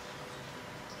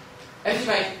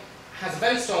MDMA has a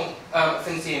very strong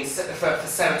affinity for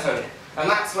serotonin, and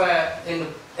that's where in the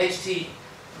HT1A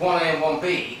and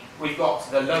 1B we've got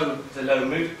the low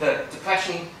mood, the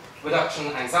depression, reduction,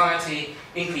 anxiety,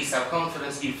 increased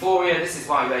self-confidence, euphoria. This is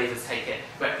why ravers take it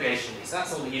recreationally. So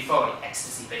that's all the euphoric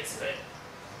ecstasy bits of it.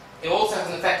 It also has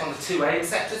an effect on the 2A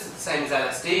receptors, the same as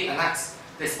LSD, and that's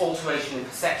this alteration in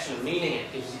perception of meaning.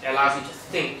 It allows you to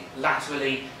think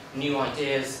laterally, new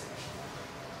ideas.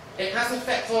 It has an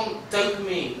effect on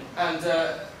dopamine and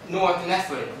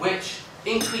norepinephrine, which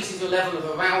increases your level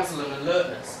of arousal and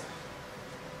alertness,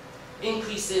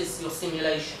 increases your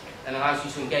stimulation, and allows you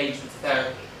to engage with the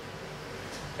therapy.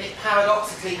 It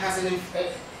paradoxically has an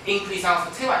increased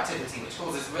alpha-2 activity, which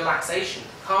causes relaxation,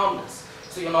 calmness,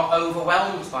 so you're not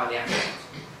overwhelmed by the activity.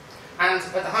 And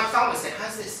at the hypothalamus, it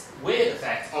has this weird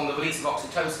effect on the release of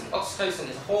oxytocin. Oxytocin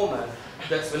is a hormone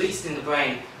that's released in the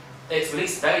brain. It's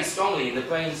released very strongly in the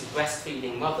brains of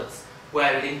breastfeeding mothers,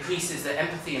 where it increases the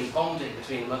empathy and bonding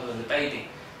between the mother and the baby.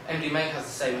 MDMA has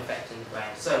the same effect in the brain.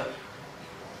 So,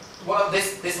 well,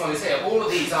 this one is here. All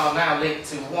of these are now linked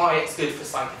to why it's good for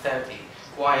psychotherapy,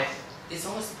 why it's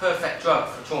almost the perfect drug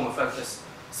for trauma-focused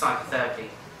psychotherapy.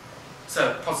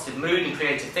 So, positive mood and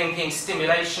creative thinking,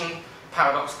 stimulation,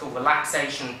 paradoxical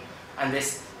relaxation, and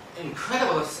this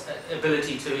incredible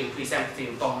ability to increase empathy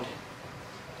and bonding.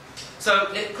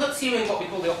 So it puts you in what we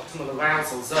call the optimal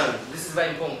arousal zone. This is a very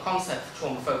important concept for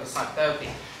trauma-focused psychotherapy.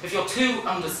 If you're too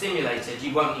understimulated,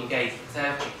 you won't engage with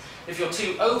therapy. If you're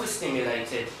too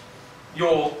overstimulated,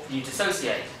 you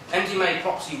dissociate. MDMA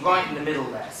props you right in the middle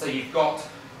there, so you've got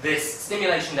this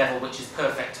stimulation level which is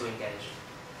perfect to engage.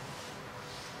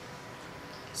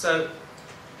 So,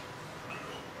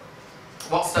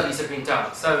 what studies have been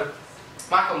done? So,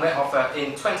 Michael Mithofer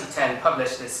in 2010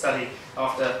 published this study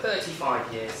after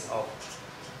 35 years of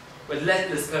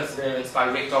relentless perseverance by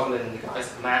Rick Doglin and the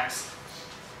guys at MAPS.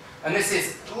 And this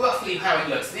is roughly how it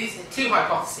looks. These are two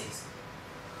hypotheses.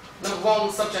 Number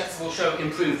one, subjects will show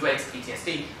improved rates of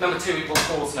PTSD. Number two, it will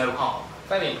cause no harm.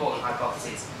 Very important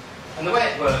hypotheses. And the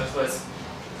way it worked was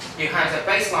you had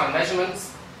baseline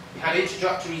measurements, you had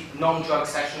introductory non-drug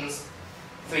sessions,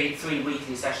 three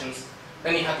weekly sessions.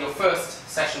 Then you had your first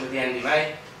session with the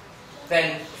MDMA,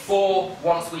 then 4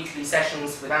 once-weekly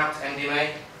sessions without MDMA,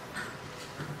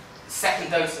 second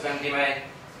dose of MDMA,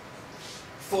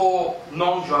 4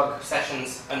 non-drug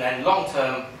sessions, and then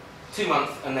long-term,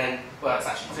 2-month, and then, well, it's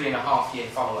actually 3.5-year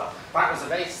follow-up. That was a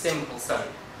very simple study.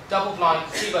 Double-blind,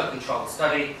 placebo-controlled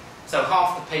study, so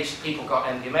half the people got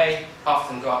MDMA, half of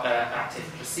them got active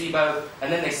placebo,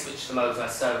 and then they switched them over,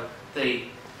 so the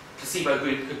placebo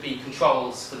group could be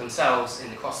controls for themselves in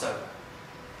the crossover.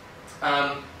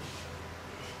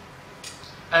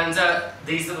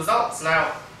 These are the results.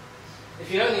 Now,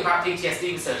 if you know anything about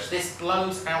PTSD research, this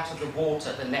blows out of the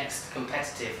water the next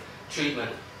competitive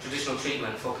treatment, traditional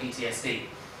treatment for PTSD.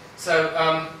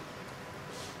 So,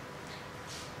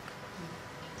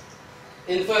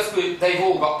 in the first group, they've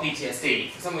all got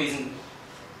PTSD. For some reason,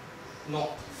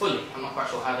 not fully. I'm not quite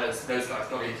sure how those guys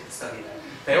got into the study there.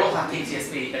 They all have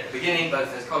PTSD at the beginning,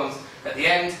 both those columns. At the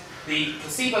end, the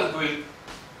placebo group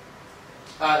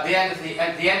the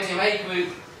MDMA group,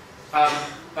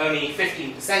 only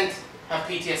 15% have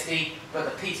PTSD, but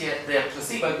the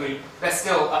placebo group, they're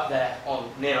still up there on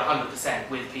near 100%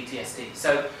 with PTSD.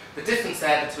 So the difference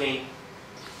there between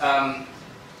the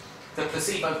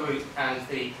placebo group and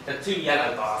the two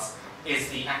yellow bars is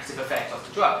the active effect of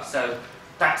the drug. So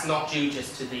that's not due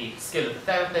just to the skill of the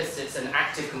therapist, it's an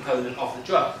active component of the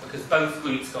drug, because both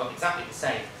groups got exactly the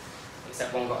same,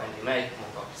 except one got MDMA and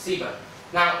one got placebo.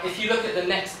 Now, if you look at the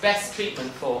next best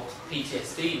treatment for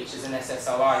PTSD, which is an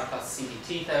SSRI plus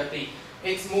CBT therapy,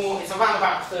 it's around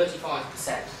about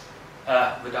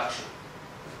 35% reduction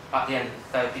at the end of the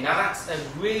therapy. Now, that's a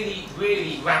really,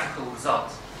 really radical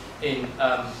result in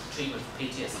treatment for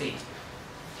PTSD.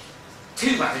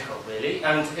 Too radical, really,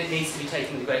 and it needs to be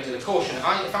taken with a great deal of caution.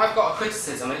 If I've got a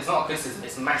criticism, and it's not a criticism,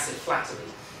 it's massive flattery.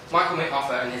 Michael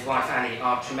Mithofer and his wife Annie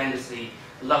are tremendously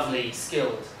lovely,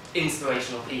 skilled,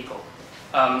 inspirational people.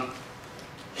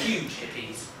 Huge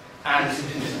hippies, and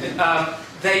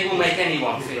they will make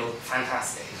anyone feel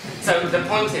fantastic. So the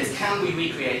point is, can we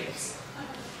recreate this?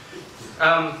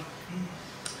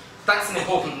 That's an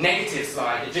important negative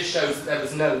slide. It just shows that there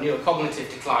was no neurocognitive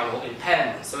decline or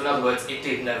impairment. So in other words, it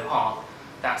did no harm.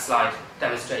 That slide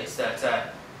demonstrates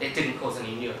that it didn't cause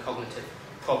any neurocognitive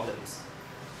problems.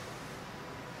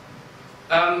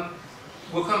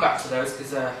 We'll come back to those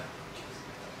because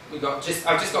I've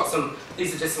just got some.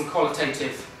 These are just some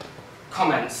qualitative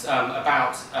comments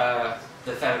about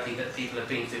the therapy that people have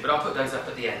been through, but I'll put those up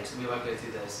at the end. We won't go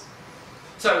through those.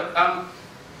 So,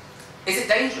 is it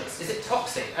dangerous? Is it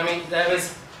toxic? I mean, there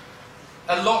is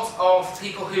a lot of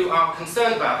people who are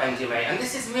concerned about MDMA, and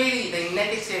this is really the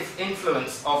negative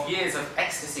influence of years of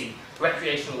ecstasy,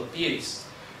 recreational abuse,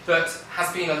 that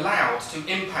has been allowed to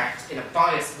impact in a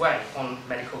biased way on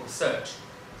medical research.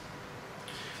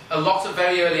 A lot of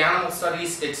very early animal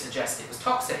studies did suggest it was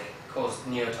toxic, caused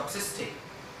neurotoxicity.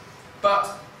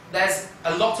 But there's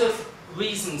a lot of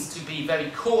reasons to be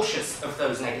very cautious of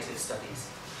those negative studies.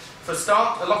 For a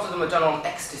start, a lot of them are done on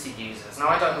ecstasy users. Now,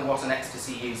 I don't know what an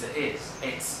ecstasy user is.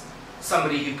 It's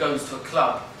somebody who goes to a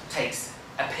club, takes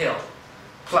a pill,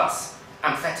 plus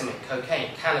amphetamine,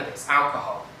 cocaine, cannabis,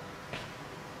 alcohol,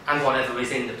 and whatever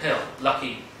is in the pill.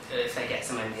 Lucky if they get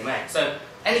some MDMA. So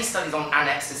any studies on an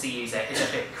ecstasy user is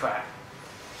a bit crap.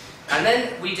 And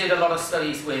then we did a lot of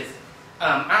studies with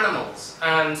animals,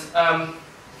 and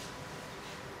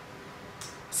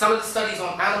some of the studies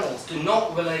on animals do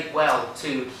not relate well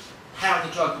to how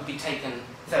the drug would be taken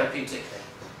therapeutically.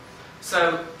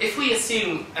 So if we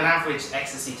assume an average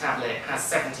ecstasy tablet has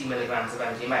 70 milligrams of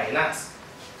MDMA, and that's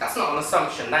not an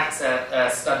assumption, that's a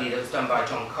study that was done by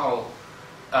John Cole.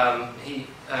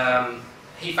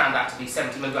 He found that to be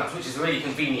 70 milligrams, which is a really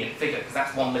convenient figure because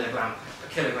that's 1 milligram per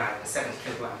kilogram in a 70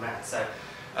 kilogram man. So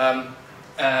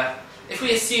if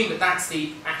we assume that that's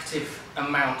the active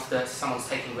amount that someone's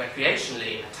taking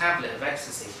recreationally in a tablet of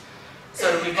ecstasy,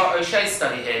 so we've got O'Shea's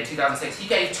study here in 2006. He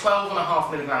gave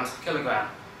 12.5 milligrams per kilogram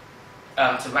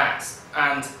to rats,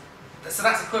 and so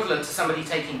that's equivalent to somebody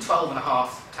taking 12.5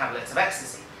 tablets of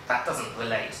ecstasy. That doesn't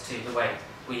relate to the way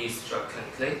we use the drug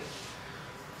clinically.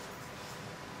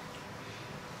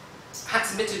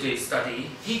 Hatzmitudu's study,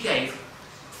 he gave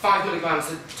 5 milligrams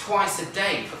twice a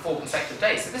day for 4 consecutive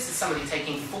days. So this is somebody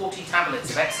taking 40 tablets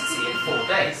of ecstasy in 4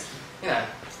 days. You know,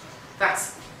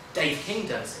 that's Dave King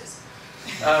doses.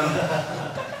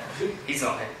 He's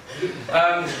not here.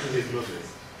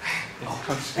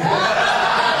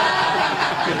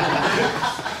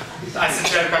 That's a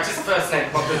joke, I just first name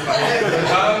popped in my head.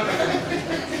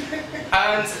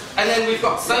 And then we've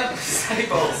got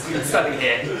Sable's study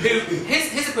here, who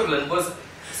his equivalent was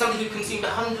somebody who consumed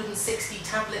 160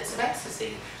 tablets of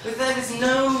ecstasy. But there is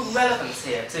no relevance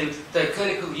here to the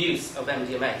clinical use of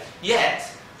MDMA.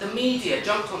 Yet, the media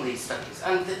jumped on these studies,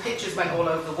 and the pictures went all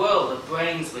over the world of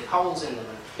brains with holes in them,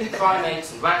 and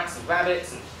primates and rats and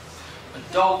rabbits and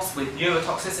dogs with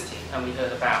neurotoxicity. And we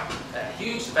heard about a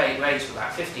huge debate raged for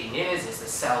about 15 years. Is the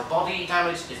cell body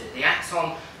damage? Is it the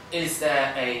axon? Is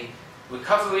there a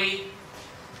recovery?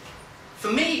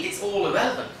 For me, it's all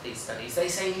irrelevant, these studies. They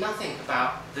say nothing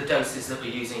about the doses that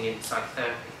we're using in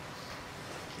psychotherapy.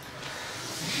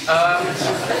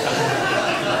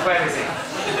 Where is it?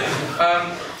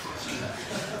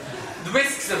 The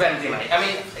risks of MDMA. I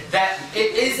mean,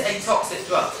 it is a toxic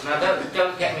drug. Now,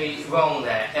 don't get me wrong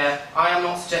there. I am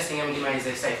not suggesting MDMA is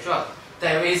a safe drug.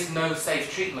 There is no safe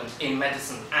treatment in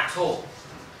medicine at all.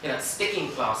 You know, sticking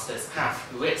plasters have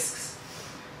risks.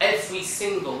 Every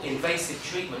single invasive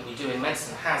treatment we do in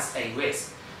medicine has a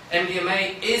risk.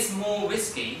 MDMA is more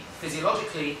risky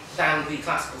physiologically than the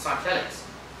classical psychedelics.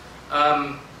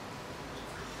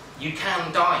 You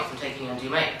can die from taking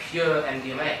MDMA, pure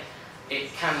MDMA.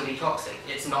 It can be toxic.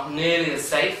 It's not nearly as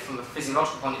safe from a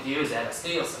physiological point of view as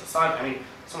LSD or psilocybin. I mean,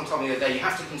 someone told me the other day you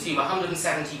have to consume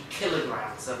 170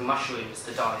 kilograms of mushrooms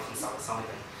to die from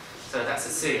psilocybin. So that's a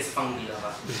serious fungi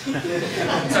lover.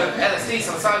 So LSD,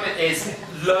 psilocybin is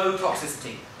low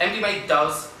toxicity. MDMA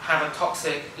does have a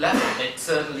toxic level. It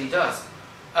certainly does.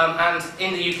 And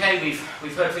in the UK,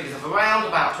 we've heard figures of around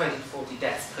about 20 to 40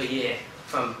 deaths per year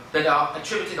that are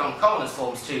attributed on coroner's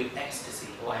forms to ecstasy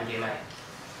or MDMA.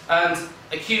 And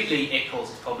acutely, it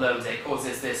causes problems. It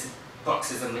causes this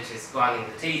bruxism, which is grinding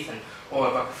the teeth, or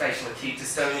a buccal acute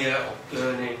dystonia, or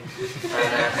gurning,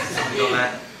 something on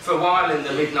that. For a while in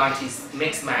the mid-90s,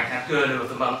 Mixed Mag had Gurner of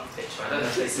the Month picture. I don't know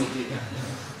if they still do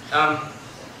that.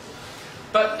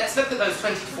 But let's look at those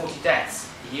 20 to 40 deaths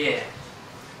a year.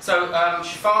 So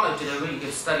Schifano did a really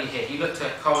good study here. He looked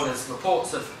at coroner's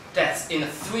reports of deaths in a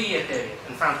 3-year period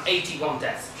and found 81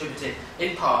 deaths attributed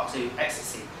in part to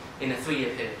ecstasy in a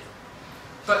 3-year period.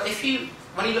 But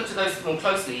when he looked at those more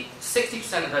closely,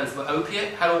 60% of those were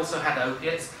had also had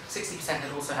opiates, 60%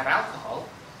 had also had alcohol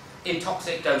in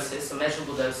toxic doses, so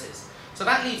measurable doses. So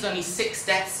that leaves only 6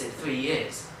 deaths in 3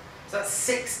 years. So that's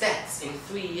 6 deaths in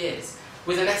 3 years,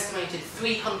 with an estimated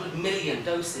 300 million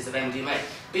doses of MDMA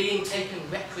being taken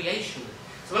recreationally.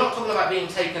 So we're not talking about being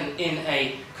taken in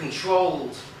a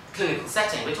controlled clinical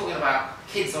setting. We're talking about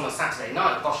kids on a Saturday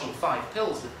night boshing 5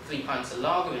 pills with 3 pints of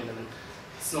lager in them and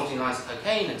snorting lines of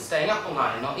cocaine and staying up all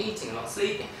night and not eating and not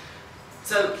sleeping.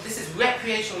 So this is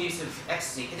recreational use of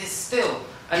ecstasy. It is still,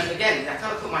 and again, I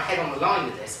kind of put my head on the line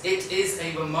with this, it is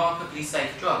a remarkably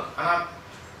safe drug. And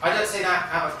I don't say that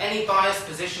out of any biased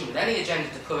position with any agenda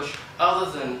to push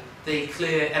other than the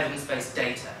clear evidence-based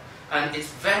data. And it's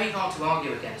very hard to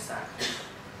argue against that.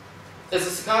 As a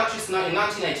psychiatrist in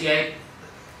 1988,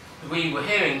 we were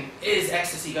hearing, is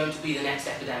ecstasy going to be the next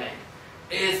epidemic?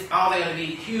 Are there going to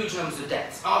be huge numbers of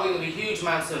deaths? Are there going to be huge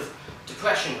amounts of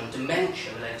depression and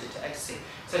dementia related to ecstasy?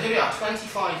 So here we are,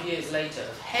 25 years later,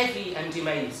 of heavy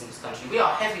MDMA use in this country. We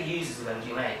are heavy users of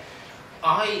MDMA.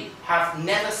 I have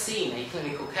never seen a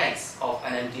clinical case of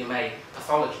an MDMA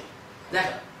pathology.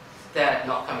 Never. They're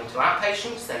not coming to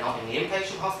outpatients, they're not in the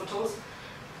inpatient hospitals.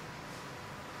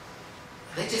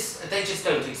 They just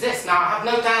don't exist. Now, I have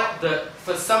no doubt that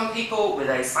for some people with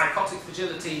a psychotic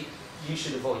fragility, you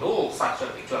should avoid all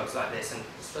psychotropic drugs like this, and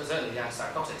certainly the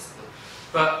antipsychotics.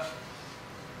 But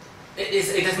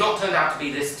it has not turned out to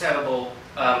be this terrible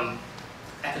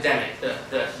epidemic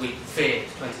that we feared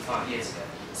 25 years ago.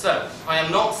 So, I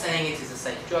am not saying it is a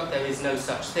safe drug. There is no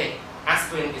such thing.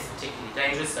 Aspirin is particularly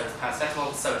dangerous, so is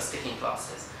paracetamol, so are sticking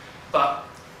plasters. But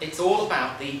it's all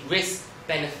about the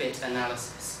risk-benefit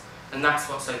analysis, and that's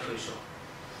what's so crucial.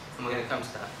 And we're going to come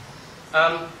to that.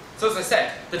 So as I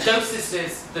said, the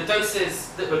doses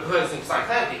that we're proposing for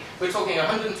psychotherapy, we're talking a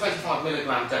 125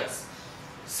 milligram dose,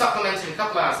 supplemented a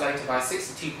couple of hours later by a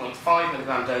 62.5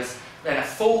 milligram dose, then a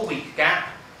 4-week gap,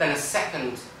 then a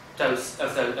second dose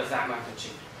of that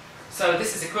magnitude. So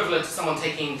this is equivalent to someone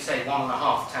taking, say,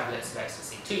 1.5 tablets of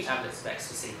ecstasy, 2 tablets of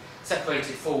ecstasy,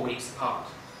 separated 4 weeks apart.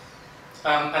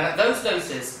 And at those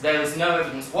doses, there is no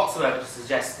evidence whatsoever to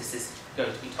suggest this is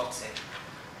going to be toxic.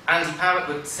 Andy Parrott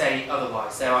would say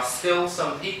otherwise. There are still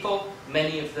some people,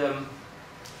 many of them,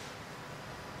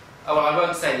 well, I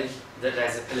won't say that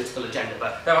there's a political agenda,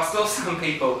 but there are still some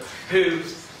people who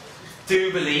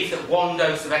do believe that 1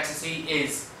 dose of ecstasy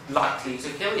is likely to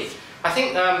kill you. I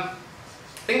think the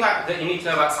thing that you need to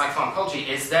know about psychopharmacology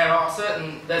is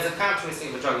there's a characteristic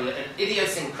of a drug, an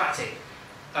idiosyncratic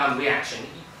reaction.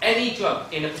 Any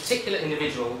drug in a particular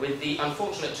individual with the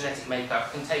unfortunate genetic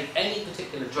makeup can take any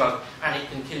particular drug and it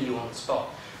can kill you on the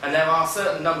spot. And there are a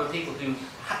certain number of people who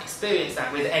have experienced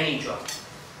that with any drug.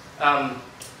 But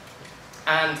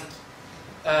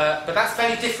that's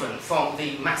very different from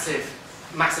the massive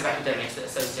epidemics that are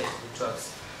associated with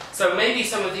drugs. So maybe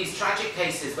some of these tragic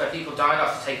cases where people died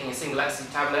after taking a single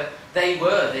ecstasy tablet, they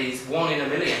were these 1 in a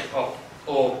million,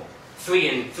 or 3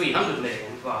 in 300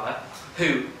 million, rather,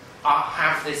 who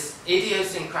have this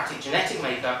idiosyncratic genetic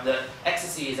makeup that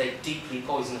ecstasy is a deeply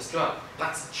poisonous drug.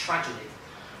 That's a tragedy.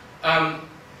 But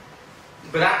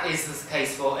that is the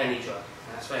case for any drug,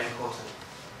 and that's very important.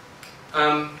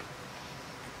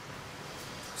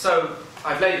 So,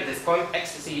 I've laid at this point,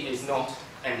 ecstasy is not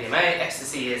MDMA.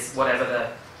 Ecstasy is whatever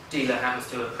the dealer happens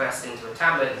to have pressed into a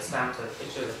tablet and stamped a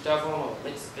picture of a dove on, or a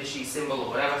Mitsubishi symbol, or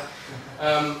whatever.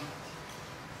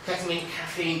 Ketamine,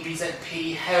 caffeine,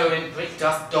 BZP, heroin, brick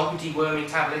dust, dog deworming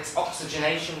tablets,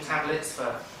 oxygenation tablets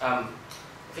for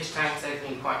fish tanks. They've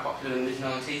been quite popular in the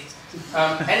mid-90s.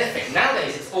 Anything.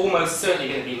 Nowadays, it's almost certainly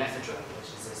going to be methadone,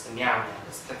 which is this the meow,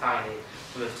 it's the methionine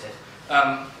derivative.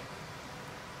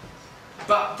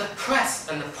 But the press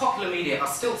and the popular media are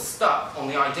still stuck on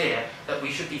the idea that we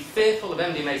should be fearful of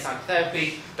MDMA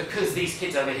psychotherapy because these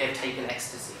kids over here have taken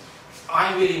ecstasy.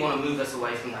 I really want to move us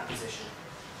away from that position.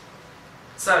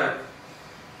 So,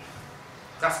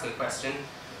 that's a good question.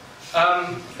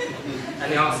 And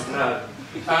the answer is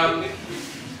no.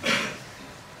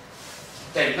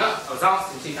 David Nutt, I was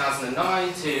asked in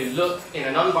 2009 to look in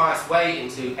an unbiased way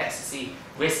into ecstasy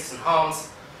risks and harms,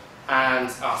 and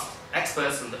asked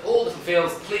experts from all different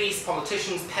fields, police,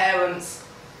 politicians, parents,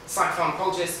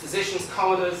 psychopharmacologists, physicians,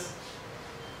 coroners,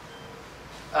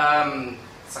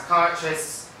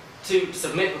 psychiatrists, to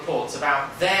submit reports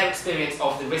about their experience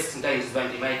of the risks and dangers of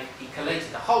MDMA. He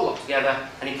collated the whole lot together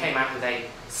and he came out with a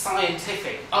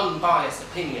scientific, unbiased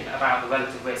opinion about the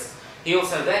relative risks. He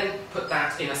also then put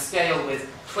that in a scale with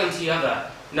 20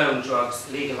 other known drugs,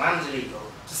 legal and illegal,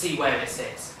 to see where it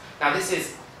sits. Now this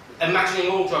is imagining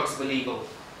all drugs were legal.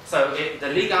 So the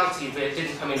legality of it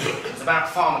didn't come into it. It was about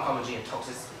pharmacology and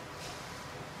toxicity.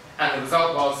 And the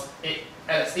result was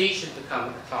LSD should become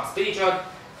a Class B drug,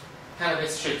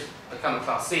 cannabis should become a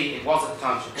Class C, it was at the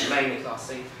time, should remain a Class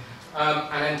C,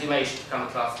 and MDMA should become a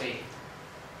Class B.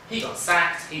 He got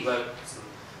sacked, he wrote some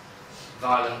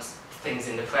violent things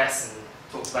in the press and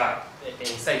talked about it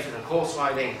being safer than horse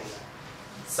riding.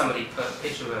 Somebody put a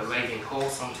picture of a raving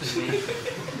horse onto me.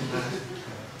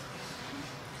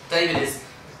 David is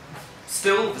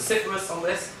still vociferous on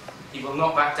this. He will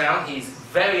not back down. He's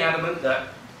very adamant that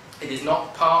it is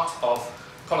not part of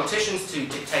politicians to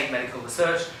dictate medical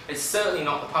research. It's certainly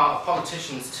not the part of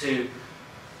politicians to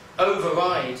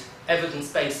override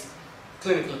evidence-based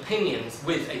clinical opinions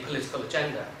with a political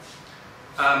agenda.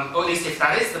 Or at least if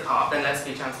that is the part, then let's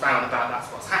be transparent about that's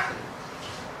what's happening.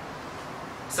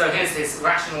 So here's this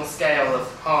rational scale of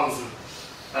harms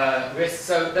and risks.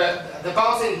 So the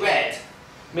bars in red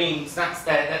means that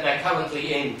they're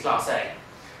currently in Class A.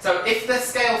 So if the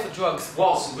scale for drugs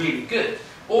was really good,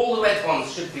 all the red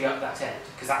ones should be up that end,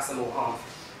 because that's the more harmful.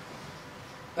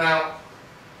 Now,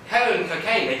 heroin and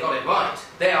cocaine, they got it right.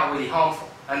 They are really harmful,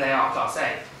 and they are Class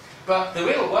A. But the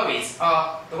real worries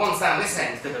are the ones down this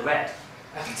end that are red,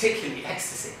 and particularly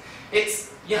ecstasy.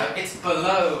 It's, it's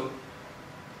below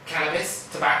cannabis,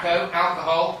 tobacco,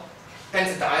 alcohol,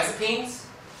 benzodiazepines.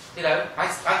 I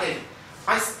gave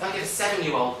a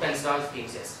 7-year-old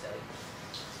benzodiazepines yesterday.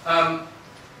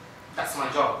 That's my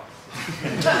job.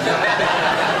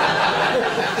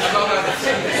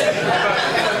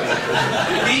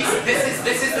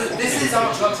 This is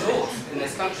our drug laws in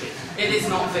this country. It is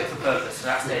not fit for purpose, so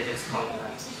that's David's point.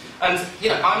 And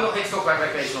I'm not here to talk about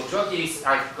recreational drug use.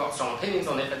 I've got strong opinions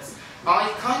on it, but I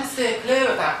kind of steer clear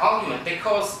of that argument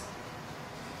because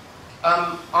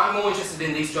I'm more interested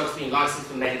in these drugs being licensed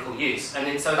for medical use,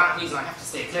 and so that reason I have to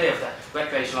steer clear of the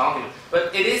recreational argument.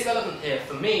 But it is relevant here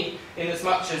for me in as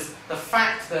much as the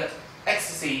fact that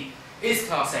ecstasy is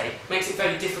Class A makes it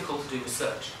very difficult to do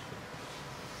research.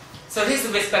 So here's the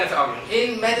risk-benefit argument.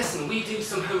 In medicine, we do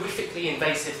some horrifically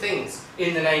invasive things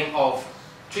in the name of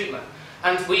treatment.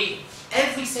 And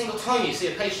every single time you see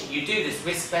a patient, you do this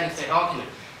risk-benefit argument.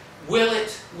 Will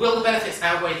the benefits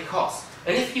outweigh the cost?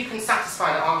 And if you can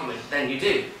satisfy that argument, then you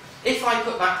do. If I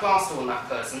put that plaster on that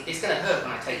person, it's going to hurt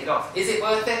when I take it off. Is it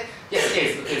worth it? Yes, it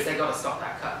is, because they've got to stop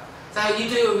that cut. So you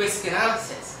do a risk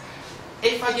analysis.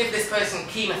 If I give this person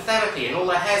chemotherapy and all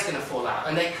their hair's going to fall out,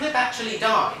 and they could actually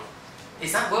die,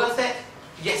 is that worth it?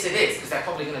 Yes, it is, because they're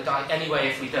probably going to die anyway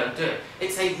if we don't do it.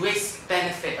 It's a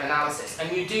risk-benefit analysis,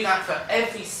 and you do that for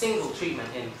every single treatment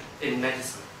in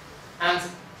medicine. And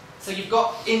so you've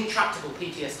got intractable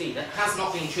PTSD that has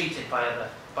not been treated by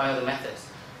other methods.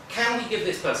 Can we give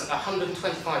this person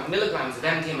 125 milligrams of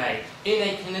MDMA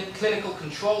in a clinical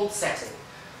controlled setting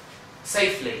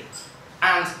safely?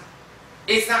 And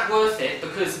is that worth it?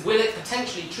 Because will it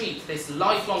potentially treat this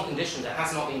lifelong condition that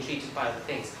has not been treated by other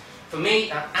things? For me,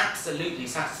 that absolutely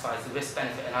satisfies the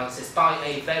risk-benefit analysis by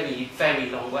a very, very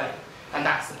long way. And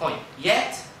that's the point.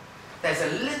 Yet, there's a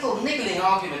little niggling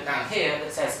argument down here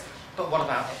that says, but what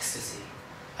about ecstasy?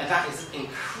 And that is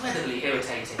incredibly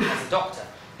irritating as a doctor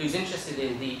who's interested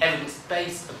in the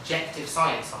evidence-based objective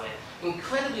science of it.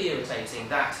 Incredibly irritating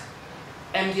that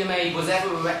MDMA was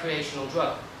ever a recreational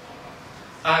drug.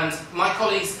 And my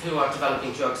colleagues who are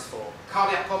developing drugs for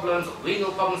cardiac problems or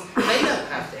renal problems, they don't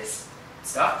have this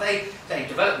stuff. They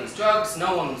develop these drugs.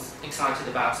 No one's excited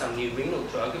about some new renal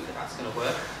drug if that's going to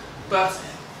work. But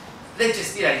they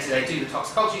just, they do the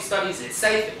toxicology studies, it's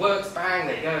safe, it works, bang,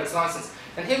 there you go, it's licensed.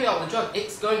 And here we are with the drug,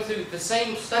 it's going through the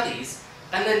same studies,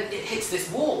 and then it hits this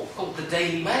wall called the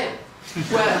Daily Mail.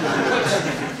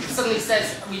 which suddenly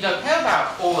says we don't care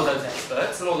about all of those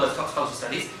experts and all those toxicology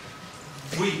studies.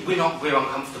 We're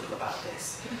uncomfortable about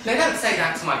this. They don't say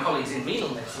that to my colleagues in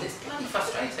renal medicine. It's bloody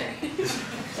frustrating.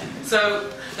 So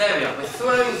there we are. We're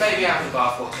throwing the baby out of the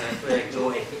bathwater. We're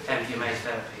ignoring MDMA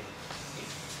therapy.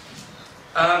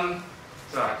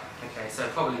 Right. Okay. So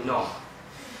probably not.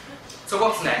 So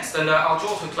what's next? And I'll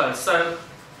draw to a close. So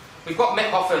we've got Mick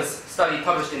Hoffer's study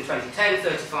published in 2010,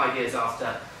 35 years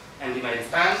after MDMA was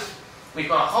banned. We've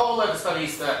got a whole load of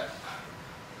studies that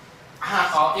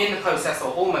are in the process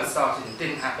or almost started and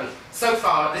didn't happen. So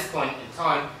far, at this point in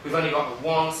time, we've only got the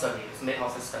one study, it's Mick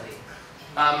Hoffer's study.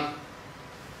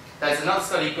 There's another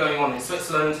study going on in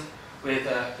Switzerland with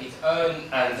Peter Owen,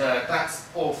 and that's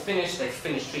all finished. They've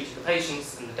finished treating the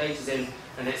patients, and the data's in,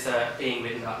 and it's being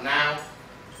written up now.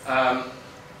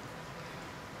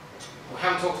 We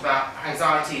haven't talked about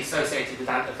anxiety associated with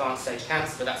advanced stage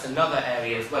cancer, but that's another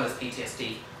area, as well as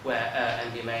PTSD, where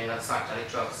MDMA and other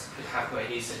psychedelic drugs could have great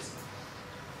uses.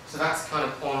 So that's kind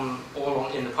of all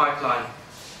in the pipeline.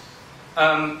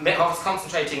 Mick Hoffer's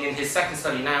concentrating in his second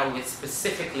study now with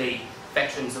specifically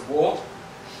veterans of war.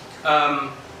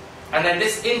 And then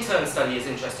this intern study is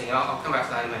interesting, and I'll come back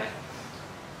to that in a minute.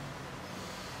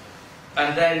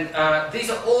 And then these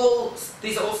are all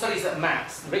studies that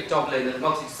MAPS, Rick Doblin and the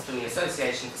Multidisciplinary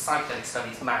Association for Psychedelic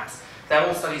Studies, MAPS. They're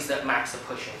all studies that MAPS are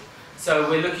pushing. So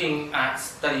we're looking at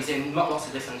studies in lots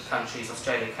of different countries,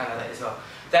 Australia, Canada as well.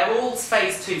 They're all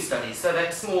phase 2 studies, so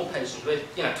they're small patients with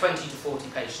 20 to 40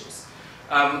 patients.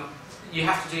 You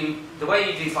have to do, the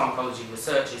way you do pharmacology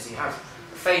research is you have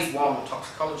phase 1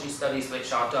 toxicology studies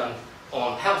which are done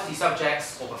on healthy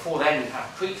subjects, or before then you have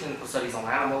preclinical studies on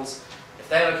animals. If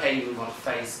they're okay, you move on to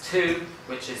phase 2,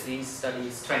 which is these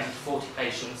studies, 20 to 40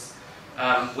 patients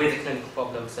with a clinical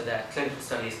problem, so they're clinical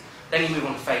studies. Then you move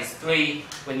on to phase 3,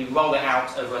 when you roll it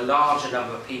out over a larger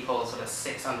number of people, sort of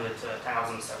 600 to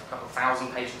 1,000, so a couple of thousand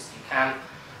patients if you can.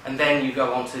 And then you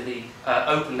go on to the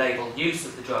open label use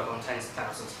of the drug on tens of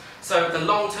thousands. So the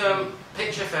long-term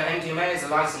picture for MDMA as a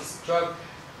licensed drug,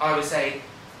 I would say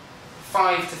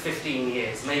 5 to 15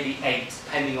 years, maybe 8,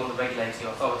 depending on the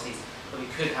regulatory authorities, that we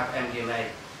could have MDMA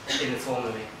in the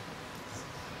formulary.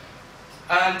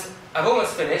 And I've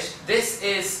almost finished. This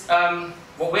is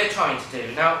what we're trying to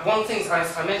do. Now, one thing,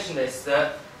 I mentioned this,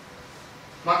 that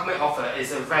Michael Hoffer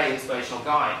is a very inspirational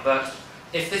guy, but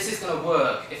if this is going to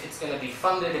work, if it's going to be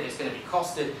funded, if it's going to be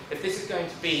costed, if this is going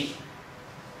to be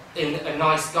in a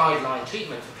nice guideline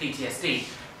treatment for PTSD,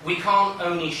 we can't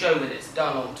only show that it's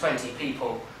done on 20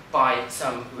 people by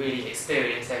some really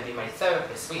experienced MDMA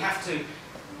therapist. We have to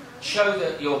show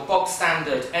that your bog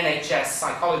standard NHS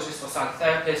psychologist or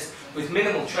psychotherapist with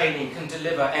minimal training can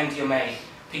deliver MDMA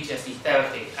PTSD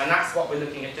therapy, and that's what we're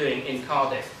looking at doing in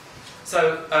Cardiff.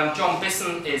 So John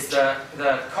Bisson is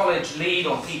the college lead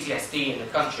on PTSD in the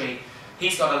country.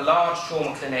 He's got a large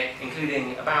trauma clinic,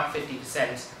 including about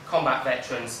 50% combat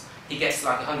veterans. He gets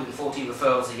like 140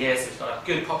 referrals a year, so he's got a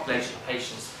good population of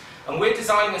patients. And we're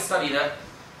designing a study that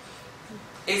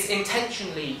is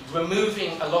intentionally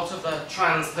removing a lot of the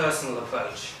transpersonal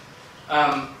approach.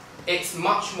 It's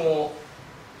much more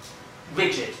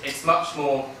rigid, it's much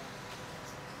more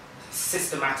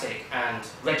systematic and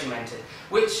regimented,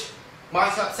 which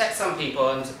might upset some people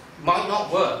and might not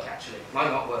work, actually, might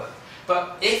not work.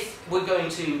 But if we're going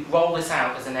to roll this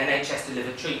out as an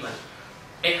NHS-delivered treatment,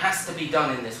 it has to be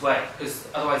done in this way, because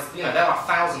otherwise, there are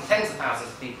thousands, tens of thousands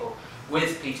of people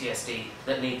with PTSD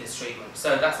that need this treatment.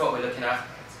 So that's what we're looking at.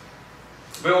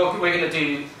 We're going to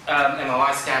do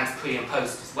MRI scans pre and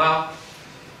post as well.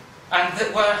 And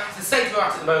the stage we're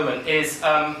at the moment is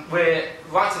we're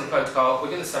writing the protocol, we're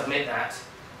going to submit that,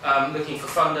 looking for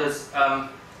funders.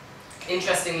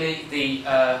 Interestingly, the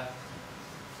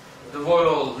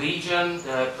Royal Legion,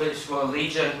 the British Royal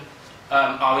Legion,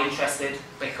 are interested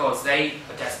because they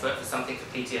are desperate for something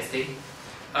for PTSD.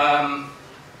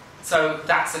 So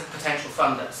that's a potential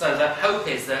funder. So the hope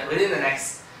is that within the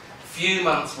next few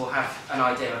months we'll have an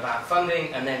idea about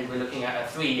funding, and then we're looking at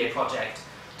a 3-year project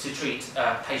to treat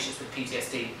patients with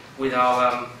PTSD with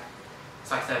our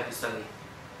psychotherapy study.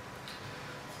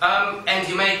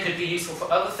 MDMA could be useful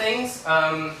for other things.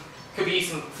 Could be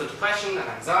useful for depression and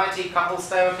anxiety, couples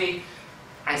therapy,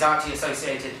 anxiety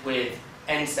associated with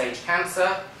end-stage cancer.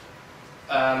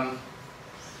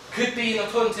 Could be an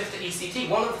alternative to ECT.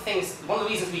 One of the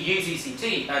reasons we use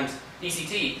ECT, and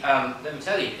ECT, let me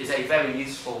tell you, is a very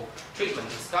useful treatment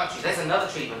in psychiatry. There's another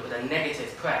treatment with a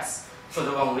negative press for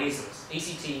the wrong reasons.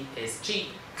 ECT is cheap,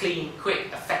 clean, quick,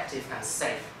 effective, and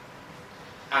safe.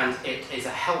 And it is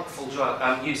a helpful drug,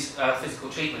 physical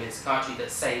treatment in psychiatry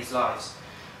that saves lives.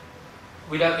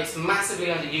 It's massively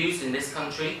underused in this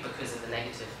country because of the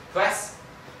negative press.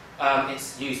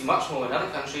 It's used much more in other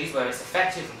countries where it's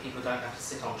effective and people don't have to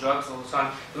sit on drugs all the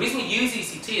time. The reason we use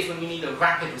ECT is when we need a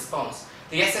rapid response.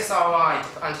 The SSRI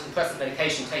antidepressant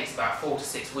medication takes about 4 to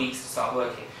 6 weeks to start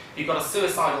working. If you've got a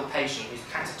suicidal patient who's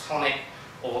catatonic,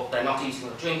 or they're not eating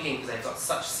or drinking because they've got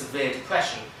such severe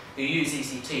depression, you use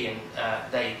ECT and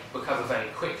they recover very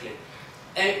quickly.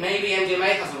 Maybe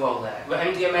MDMA has a role there, where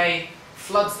MDMA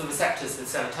floods the receptors with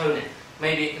serotonin.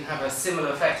 Maybe it can have a similar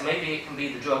effect. Maybe it can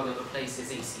be the drug that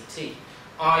replaces ECT.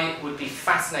 I would be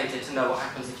fascinated to know what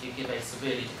happens if you give a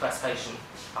severely depressed patient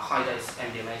a high-dose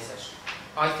MDMA session.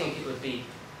 I think it would be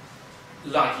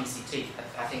like ECT.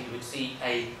 I think you would see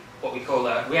what we call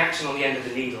a reaction on the end of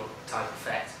the needle type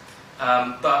effect.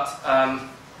 I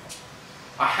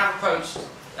have approached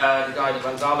the guy that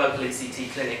runs our local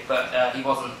ECT clinic, but he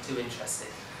wasn't too interested.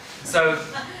 So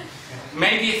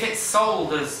maybe if it's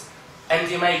sold as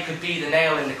MDMA could be the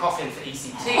nail in the coffin for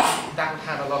ECT, that would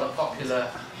have a lot of popular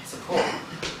support.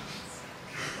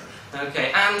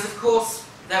 Okay, and of course,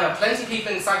 there are plenty of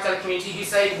people in the psychedelic community who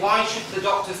say, why should the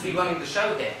doctors be running the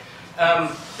show here?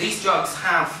 These drugs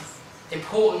have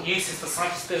important uses for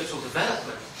psychospiritual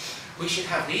development. We should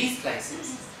have these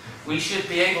places. We should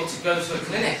be able to go to a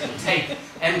clinic and take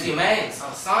MDMA and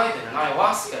psilocybin and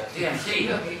ayahuasca, DMT,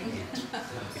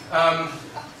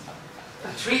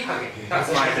 tree hugging,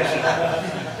 that's my vision.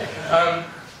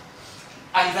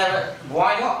 And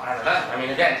why not? I don't know. I mean,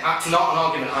 again, that's not an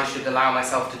argument I should allow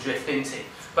myself to drift into.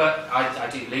 But I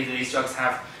do believe that these drugs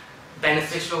have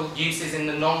beneficial uses in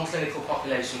the non-clinical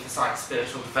population for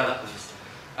psychospiritual development.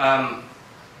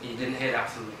 You didn't hear that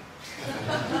from me.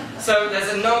 So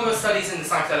there's a number of studies in the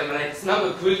psychedelic renaissance, a number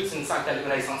of groups in the psychedelic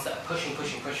renaissance that are pushing.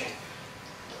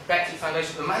 Beckley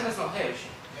Foundation, Amanda's not here, is she?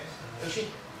 Yes. Is she?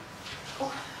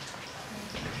 Oh.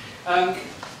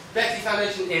 Beckley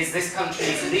Foundation is this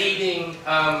country's leading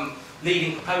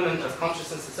proponent of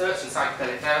consciousness research and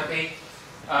psychedelic therapy,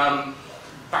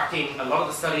 backing a lot of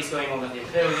the studies going on at the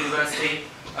Imperial University.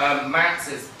 Max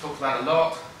has talked about a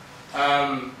lot.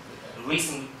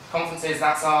 Recent conferences,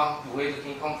 that's our Weird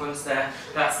Looking conference there,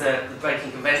 that's the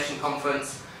Breaking Convention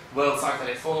conference, World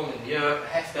Psychedelic Forum in Europe,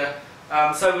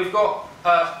 HEFTA. So we've got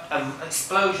an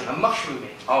explosion, a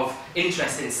mushrooming of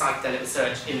interest in psychedelic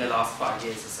research in the last 5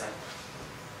 years or so.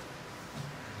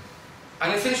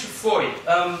 I'm going to finish with Freud.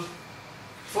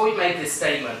 Freud made this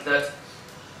statement that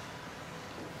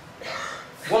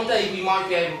one day we might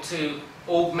be able to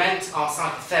augment our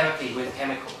psychotherapy with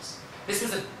chemicals. This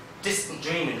was a distant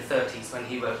dream in the 30s when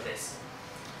he wrote this.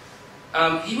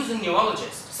 He was a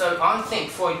neurologist, so I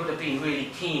think Freud would have been really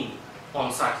keen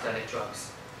on psychedelic drugs.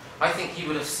 I think he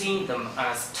would have seen them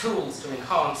as tools to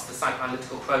enhance the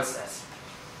psychoanalytical process.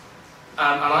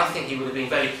 And I think he would have been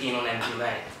very keen on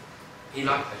MDMA. He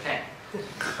liked cocaine.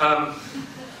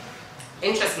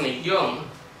 Interestingly, Jung,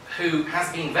 who has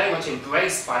been very much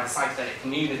embraced by the psychedelic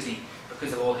community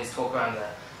because of all his talk around the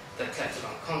collective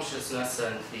unconsciousness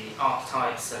and the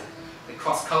archetypes and the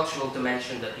cross-cultural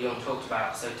dimension that Jung talked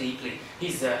about so deeply,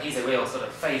 he's a real sort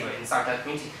of favourite in the psychedelic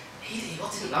community. He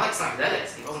didn't like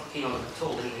psychedelics, he wasn't keen on them at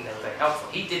all, didn't think they were very helpful.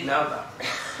 He did know that.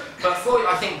 But Freud,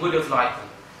 I think, would have liked them.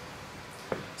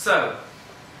 So,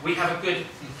 we have a good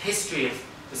history of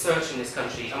research in this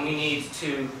country, and we need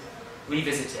to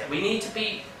revisit it. We need to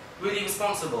be really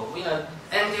responsible. You know,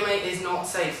 MDMA is not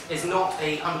safe, is not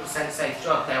a 100% safe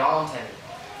drug, there aren't any.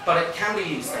 But it can be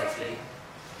used safely.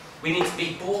 We need to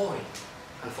be boring,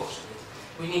 unfortunately.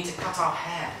 We need to cut our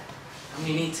hair. And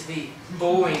we need to be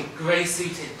boring,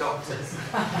 grey-suited doctors.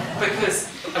 Because,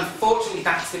 unfortunately,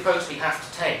 that's the approach we have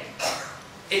to take.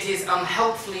 It is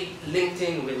unhelpfully linked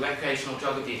in with recreational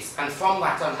drug abuse, and from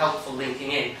that unhelpful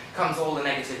linking in comes all the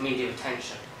negative media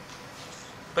attention.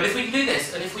 But if we can do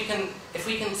this, and if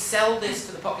we can sell this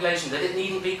to the population, that it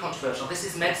needn't be controversial, this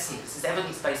is medicine, this is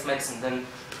evidence-based medicine, then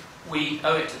we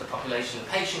owe it to the population, the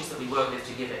patients that we work with,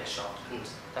 to give it a shot, and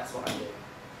that's what I'm doing.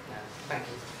 Yeah. Thank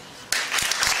you.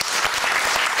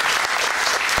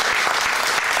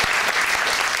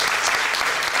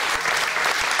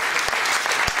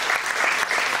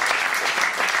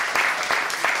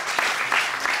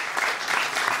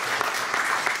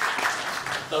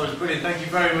 That was brilliant. Thank you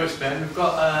very much, Ben. We've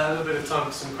got a little bit of time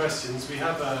for some questions. We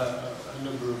have a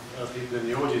number of people in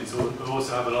the audience who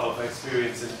also have a lot of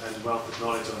experience and wealth of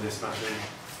knowledge on this matter,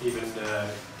 and even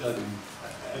done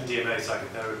MDMA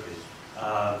psychotherapy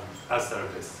as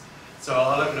therapists. So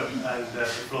I'll open up the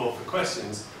floor for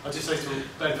questions. I'll just say to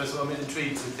Ben, first of all, I'm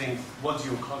intrigued to think, what do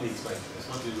your colleagues make of this?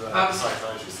 What do the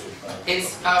psychiatrists think about it?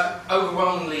 It's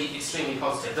overwhelmingly extremely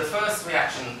positive. The first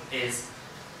reaction is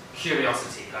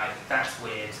curiosity, like, that's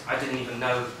weird. I didn't even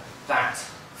know that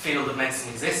field of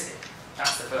medicine existed.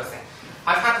 That's the first thing.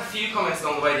 I've had a few comments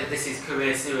along the way that this is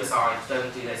career suicide,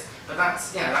 don't do this. But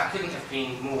that's, that couldn't have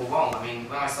been more wrong. I mean,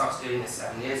 when I started doing this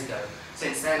 7 years ago,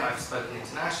 since then I've spoken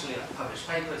internationally, I've published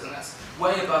papers, and that's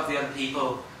way above the other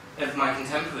people of my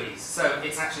contemporaries. So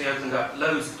it's actually opened up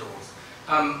loads of doors.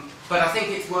 But I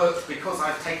think it's worked because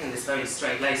I've taken this very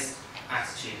straight-laced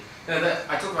attitude.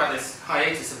 I talk about this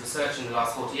hiatus of research in the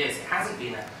last 40 years. It hasn't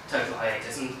been a total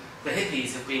hiatus, and the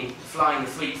hippies have been flying the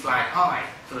freak flag high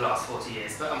for the last 40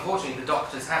 years, but unfortunately the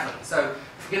doctors haven't. So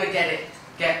if we're going to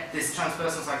get this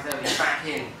transpersonal psychotherapy back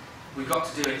in, we've got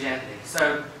to do it gently.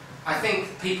 So I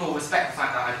think people respect the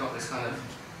fact that I've got this kind of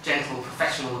gentle,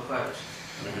 professional approach.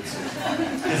 We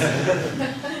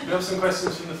have some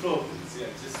questions from the floor, please.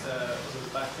 Yeah, just over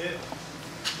the back here.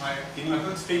 Can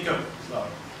you speak up as well?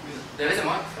 There is a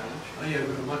microphone. Oh yeah,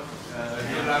 we've got a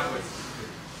microphone.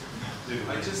 I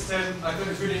thought it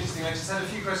was really interesting. I just had a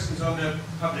few questions on the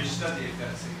published study, if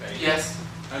that's okay. Yes.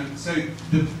 So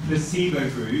the placebo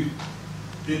group,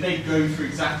 did they go through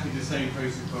exactly the same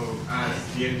protocol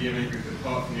as the MDMA group,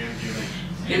 apart from the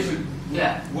MDMA?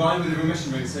 Yeah. Why were the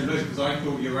remission rates so low? Because I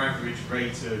thought your average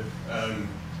rate of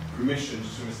remission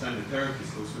just from a standard therapy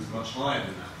course was much higher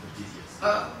than that for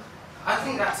PTSD. I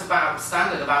think that's about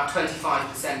standard. About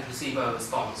 25% placebo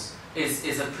response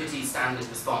is a pretty standard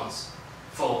response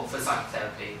for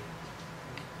psychotherapy.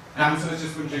 And so I was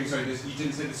just wondering, sorry, you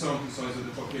didn't say the sample size of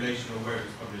the population or where it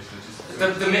was published?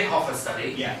 The Mithofer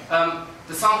study. Yeah.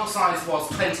 The sample size was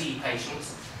 20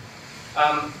 patients,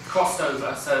 crossed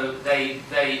over, so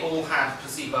they all had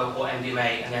placebo or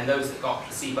MDMA, and then those that got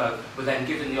placebo were then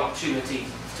given the opportunity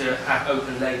to have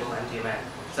open label MDMA.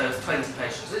 So it's 20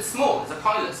 patients. It's small, it's a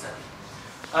pilot study.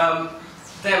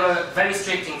 There were very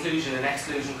strict inclusion and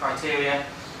exclusion criteria.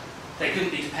 They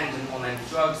couldn't be dependent on any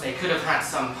drugs. They could have had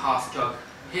some past drug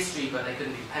history, but they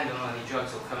couldn't be dependent on any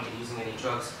drugs or currently using any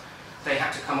drugs. They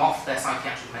had to come off their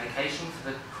psychiatric medication for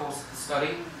the course of the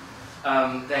study.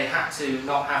 They had to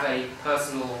not have a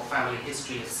personal or family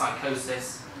history of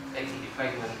psychosis. They couldn't be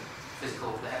pregnant, they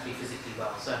had to be physically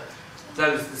well. So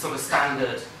those are the sort of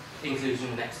standard inclusion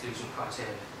and exclusion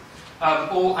criteria.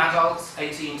 All adults,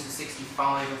 18 to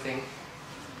 65, I think.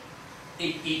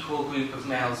 Equal group of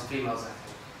males and females, I think.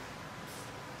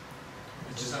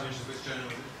 Just how much of which journal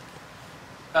was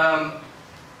it?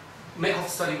 Mithofer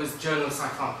study was Journal of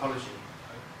Psychopharmacology.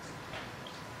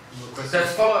 The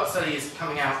follow-up study is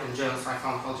coming out in Journal of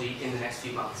Psychopharmacology in the next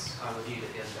few months. I reviewed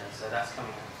it the other day, so that's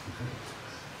coming out.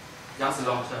 That's a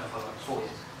long-term follow-up, 4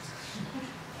 years.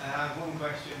 One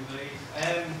question, please.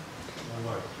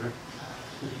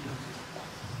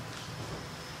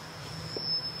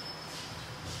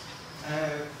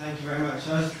 Thank you very much.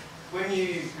 When you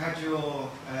had your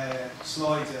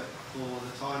slides up for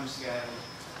the timescale,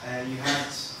 you had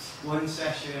one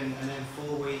session and then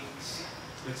 4 weeks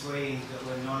between that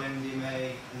were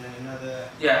non-MDMA and then another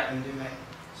MDMA.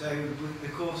 So the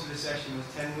course of the session was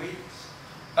 10 weeks?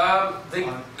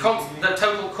 The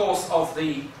total course of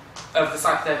the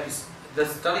psychotherapy, the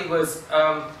study was,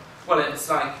 well, it's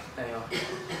like, there you are.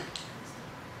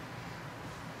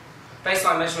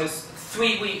 Baseline measurements,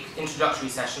 3-week introductory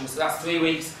sessions, so that's 3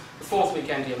 weeks. The 4th week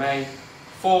MDMA,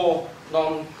 4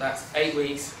 non, that's 8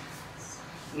 weeks,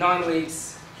 9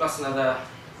 weeks, plus another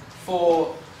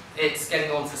 4, it's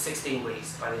getting on for 16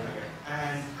 weeks by the end of it.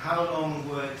 And how long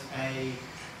would a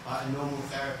normal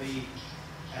therapy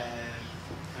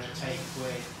kind of take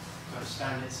with kind of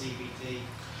standard CBT?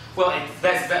 Well,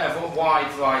 there's a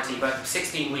wide variety, but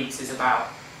 16 weeks is about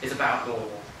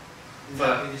normal. Would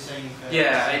that be the same for...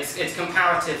 Yeah, it's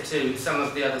comparative to some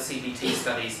of the other CBT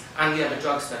studies and the other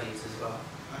drug studies as well.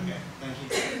 Okay, thank you.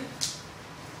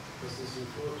 Questions from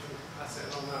the floor? Pass it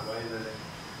along that way, then.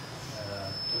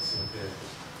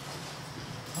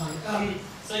 Hi.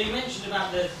 So you mentioned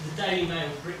about the Daily Mail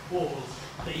brick wall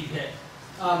that you hit.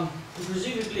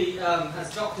 Presumably,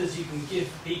 as doctors, you can give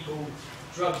people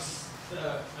drugs that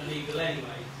are illegal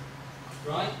anyway,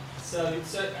 right? So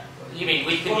you mean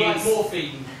we can like use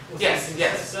morphine? Or yes, something.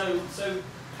 yes. So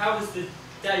how does the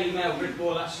Daily Mail brick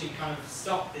wall actually kind of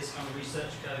stop this kind of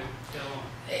research go on?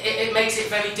 It makes it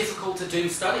very difficult to do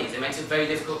studies. It makes it very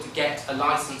difficult to get a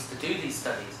license to do these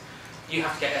studies. You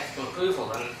have to get ethical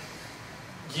approval, and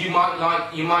you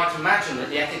might imagine that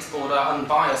the ethics board are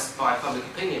unbiased by public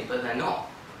opinion, but they're not.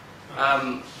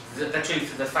 The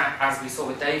truth of the fact, as we saw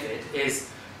with David, is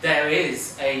there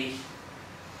is a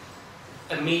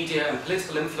media and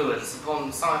political influence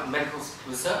upon medical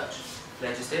research.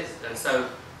 There just is, and so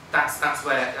That's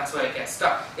where it gets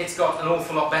stuck. It's got an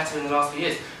awful lot better in the last few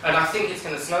years, and I think it's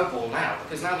going to snowball now,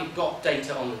 because now we've got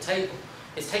data on the table.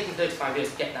 It's taken 35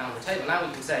 years to get down the table. Now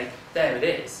we can say, there it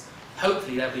is.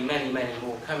 Hopefully there'll be many, many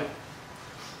more coming.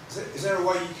 Is there a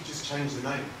way you could just change the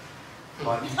name?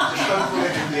 Like, you just don't call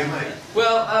it MDMA.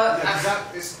 Well,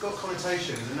 it's got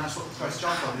connotations, and that's what the press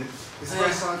jump on. It's very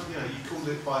you called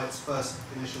it by its first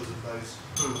initials of those.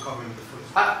 I can't remember the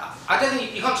first. I don't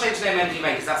think you can't change the name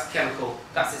MDMA because that's chemical.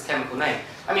 That's its chemical name.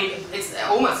 I mean, it's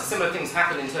almost a similar things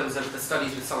happen in terms of the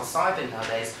studies with psilocybin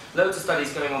nowadays. Loads of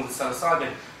studies going on with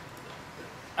psilocybin,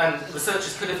 and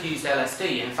researchers could have used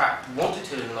LSD. In fact, wanted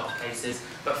to in a lot of cases,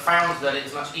 but found that it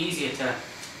was much easier to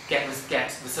get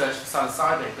research for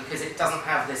psilocybin because it doesn't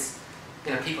have this.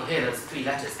 You know, people hear those 3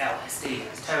 letters, LSD, and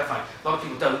it's terrifying. A lot of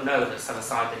people don't know that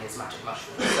psilocybin is magic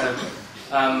mushroom. So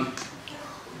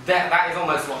that is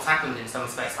almost what's happened in some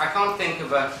respects. I can't think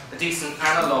of a decent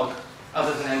analogue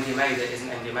other than MDMA that isn't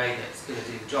MDMA that's going to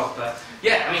do the job. But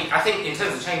yeah, I mean, I think in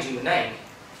terms of changing the name,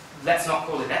 let's not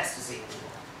call it ecstasy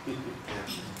anymore.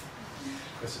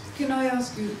 Can I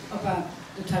ask you about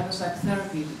the type of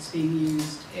psychotherapy that's being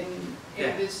used in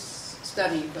this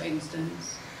study, for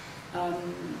instance? Can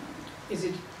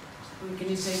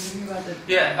you say something about that?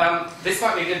 Yeah, this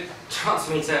might be a good chance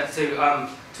for me to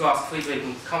ask Friedrich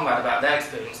and Conrad about their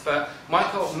experience, but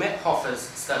Michael Mithofer's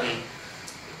study,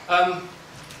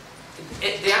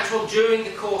 during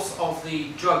the course of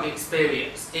the drug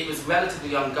experience, it was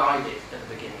relatively unguided at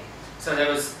the beginning. So there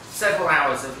was several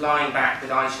hours of lying back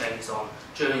with eye shades on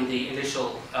during the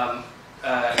initial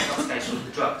intoxication with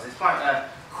the drugs. It's quite a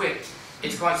quick,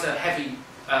 it's quite a heavy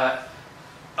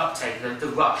uptake, the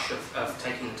rush of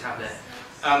taking the tablet.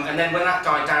 And then when that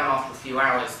died down after a few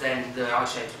hours, then the eye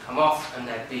shades would come off and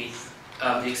there'd be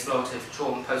the explorative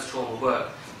trauma, post-trauma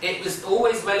work. It was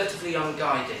always relatively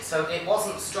unguided, so it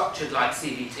wasn't structured like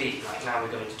CBT, like now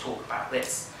we're going to talk about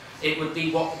this. It would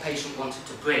be what the patient wanted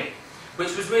to bring,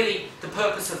 which was really the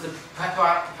purpose of the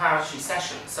preparatory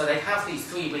session. So they'd have these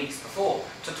 3 weeks before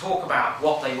to talk about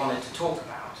what they wanted to talk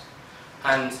about.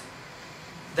 And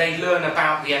they learn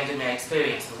about the MDMA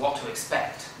experience and what to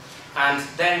expect. And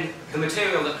then the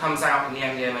material that comes out in the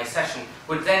MDMA session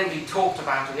would then be talked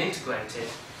about and integrated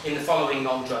in the following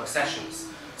non-drug sessions.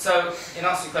 So, in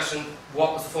answer to your question,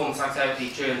 what was the form of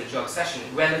psychotherapy during the drug session?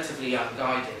 Relatively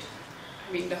unguided.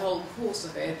 I mean, the whole course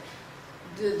of it.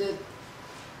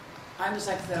 I'm a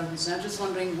psychotherapist, and I'm just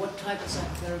wondering what type of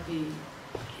psychotherapy,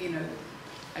 I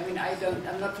mean,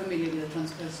 I'm not familiar with the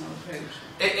transpersonal approach.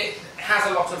 It has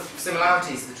a lot of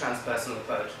similarities to the transpersonal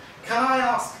approach. Can I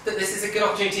ask that this is a good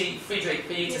opportunity, Friedrich,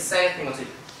 for you to say a thing or two?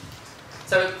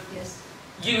 So, yes.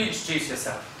 You introduce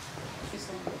yourself.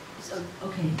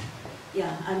 Okay.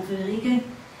 Yeah, I'm Friederike,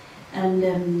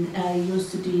 and I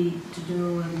used to do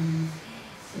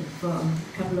for a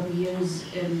couple of years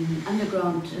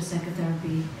underground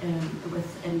psychotherapy with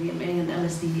MDMA and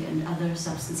LSD and other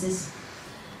substances.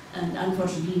 And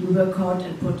unfortunately, we were caught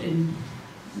and put into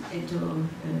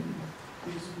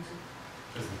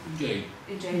jail.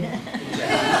 In jail.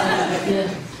 Yeah.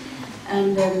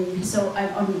 And so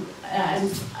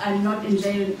I'm not in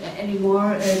jail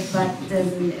anymore, but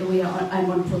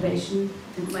I'm on probation.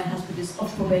 And my husband is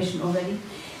off probation already.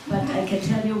 But I can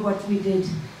tell you what we did.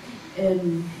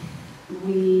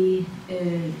 We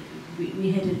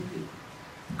had a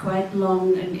quite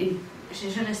long.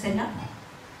 Shall I stand up?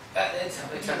 It's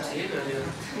up to you.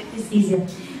 It's easier.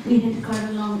 We had quite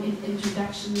a long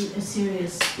introduction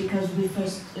series because we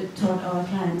first taught our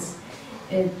clients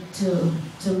to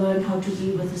learn how to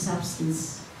be with the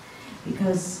substance,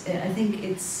 because I think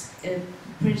it's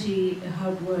pretty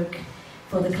hard work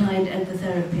for the client and the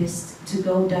therapist to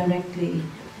go directly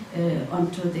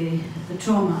onto the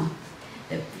trauma.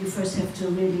 You first have to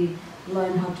really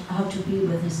learn how to be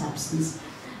with the substance,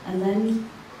 and then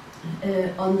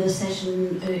on the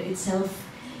session itself,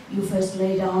 you first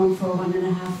lay down for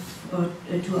 1.5 or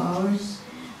 2 hours,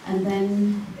 and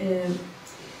then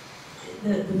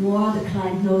the more the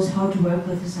client knows how to work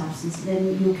with the substance,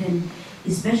 then you can,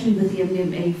 especially with the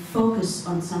MDMA, focus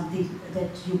on something that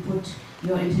you put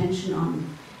your intention on.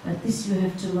 But this you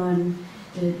have to learn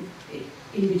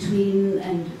in between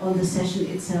and on the session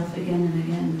itself again and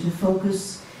again, to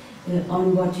focus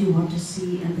on what you want to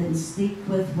see, and then stick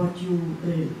with what you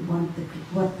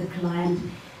what the client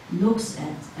looks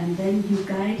at, and then you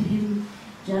guide him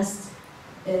just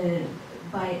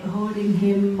by holding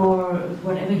him or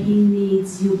whatever he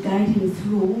needs. You guide him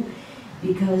through,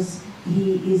 because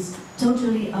he is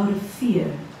totally out of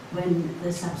fear when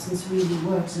the substance really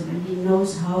works, and when he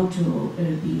knows how to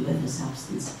be with the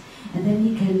substance, and then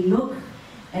he can look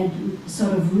and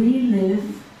sort of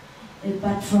relive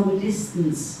but from a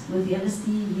distance. With the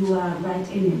LSD, you are right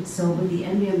in it. So with the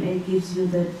MDMA gives you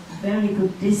the very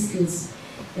good distance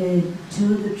to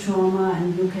the trauma,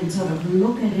 and you can sort of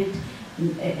look at it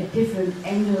at different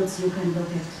angles. You can look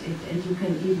at it, and you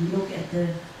can even look at the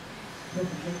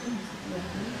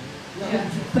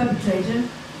perpetrator,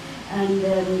 and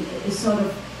sort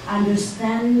of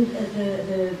understand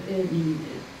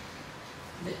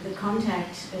the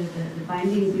contact, the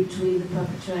binding between the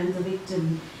perpetrator and the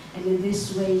victim. And in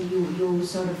this way, you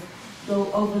sort of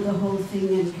go over the whole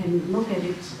thing and can look at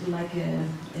it like a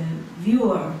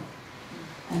viewer.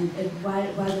 And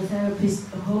while the therapist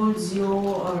holds you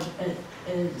or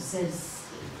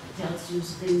tells you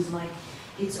things like,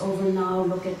 "It's over now,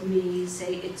 look at me,"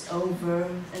 say it's over,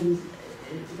 and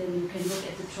then you can look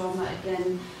at the trauma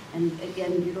again, and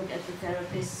again you look at the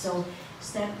therapist. So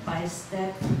step by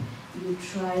step, you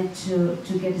try to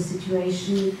get a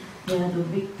situation where the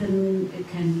victim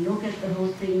can look at the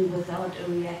whole thing without a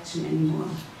reaction anymore.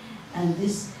 And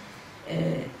this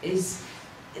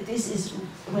is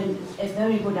when a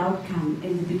very good outcome.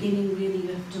 In the beginning, really,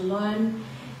 you have to learn.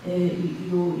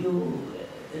 You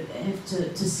have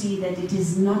to see that it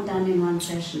is not done in one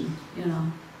session. You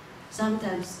know,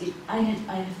 sometimes I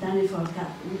have done it for a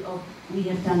couple. We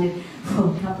have done it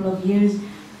for a couple of years,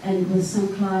 and with some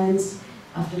clients,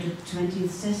 after the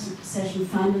 20th session,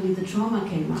 finally the trauma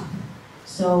came up.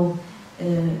 So,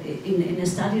 in a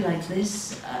study like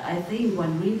this, I think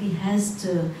one really has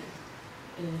to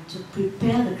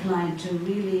prepare the client to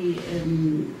really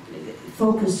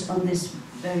focus on this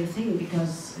very thing,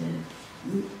 because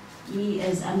me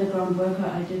as underground worker,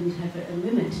 I didn't have a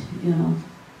limit, you know.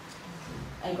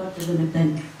 I got the limit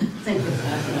then. Thank you.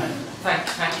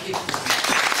 Thank you.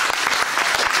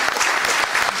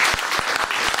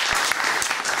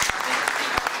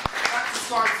 That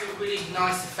describes a really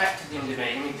nice effect of the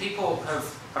MDMA. I mean, people I've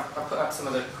put up some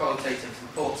of the qualitative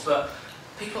reports, but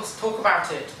people talk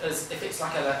about it as if it's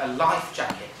like a life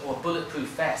jacket or a bulletproof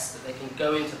vest that they can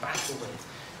go into battle with.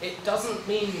 It doesn't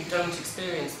mean you don't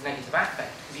experience the negative affect,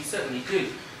 because you certainly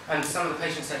do. And some of the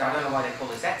patients said, "I don't know why they call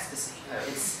this ecstasy.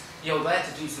 You're there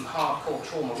to do some hardcore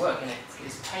trauma work, and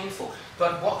it's painful."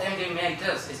 But what the MDMA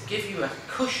does is give you a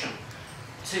cushion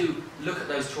to look at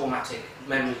those traumatic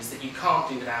memories that you can't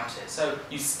do without it. So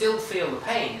you still feel the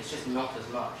pain, it's just not as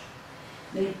much.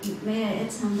 May I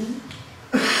add something?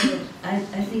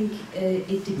 I think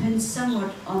it depends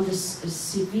somewhat on the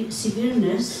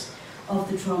severeness of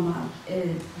the trauma.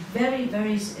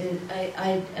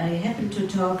 I happened to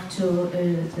talk to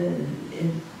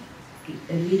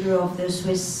the leader of the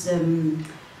Swiss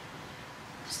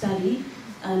study,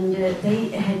 and they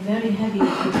had very heavy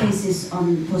cases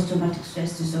on post-traumatic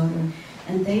stress disorder,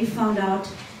 and they found out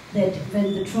that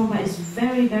when the trauma is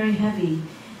very, very heavy,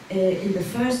 in the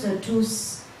first or two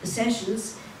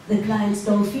sessions, the clients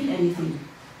don't feel anything.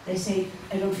 They say,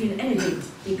 "I don't feel anything,"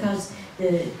 because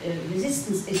the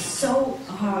resistance is so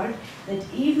hard that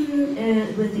even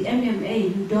with the MDMA,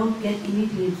 you don't get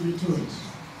immediately to it.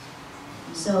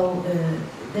 So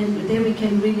then there we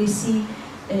can really see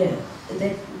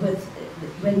that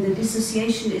when the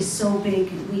dissociation is so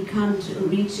big, we can't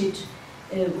reach it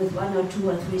with 1 or 2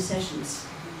 or 3 sessions.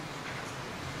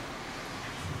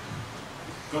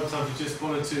 Got time for just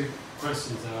 1 or 2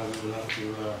 questions, and I will have to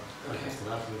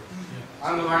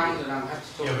I'm around and I'm happy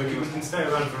to talk. Yeah, we can stay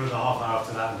around for another half hour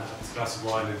after that and have a glass of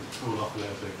wine and cool off a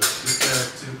little bit. But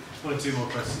just 1 or 2 more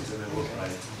questions and then we'll play.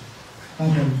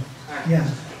 Yeah.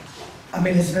 I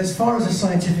mean, as far as a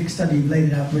scientific study, you've laid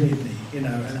it out brilliantly, you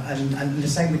know, and the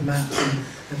same with Matt and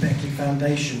the Beckley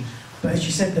Foundation. But as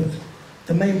you said,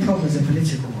 the main problem is a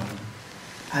political one.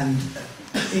 And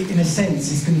in a sense,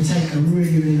 it's going to take a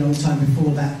really, really long time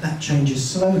before that changes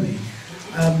slowly.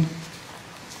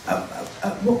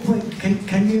 At what point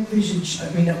can you envisage, I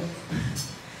mean,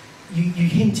 you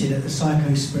hinted at the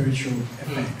psycho-spiritual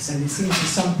effects, and it seems at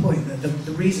some point that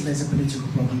the reason there's a political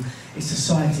problem is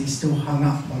society is still hung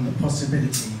up on the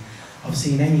possibility of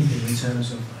seeing anything in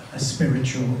terms of a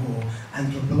spiritual or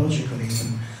anthropological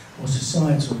even, or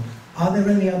societal. Are there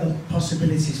any other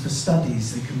possibilities for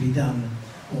studies that can be done,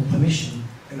 or permission,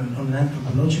 you know, on an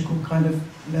anthropological kind of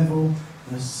level,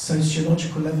 on a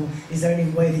sociological level? Is there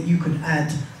any way that you could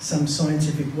add some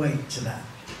scientific weight to that?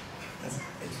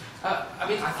 I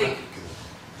mean, I think...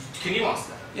 Can you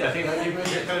answer that? Yeah, I think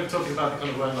you're kind of talking about the kind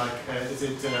of work like, is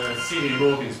it Celia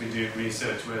Morgan's been doing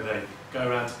research where they go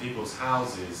around to people's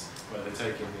houses, where they're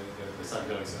taking the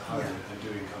psychedelics at home and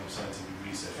doing kind of scientific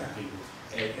research on people.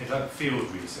 It's like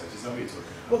field research, is that what you're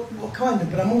talking about? Well, kind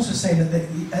of, but I'm also saying that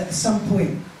at some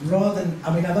point, rather than,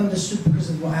 I mean, I've understood because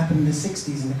of what happened in the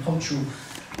 60s and the cultural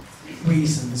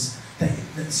reasons,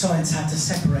 that science had to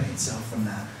separate itself from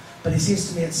that. But it seems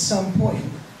to me at some point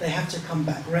they have to come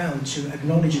back round to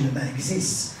acknowledging that that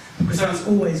exists, because So that's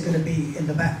always going to be in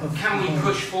the back of... Can we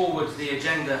push forward the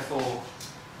agenda for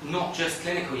not just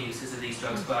clinical uses of these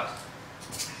drugs, but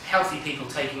healthy people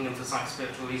taking them for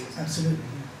psychospiritual reasons? Absolutely.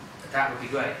 That would be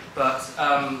great, but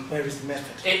where is the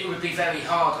method? It would be very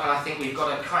hard, and I think we've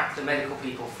got to crack the medical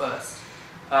people first.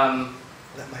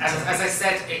 As I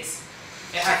said, it's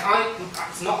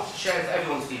not shared with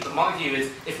everyone's view, but my view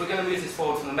is if we're going to move this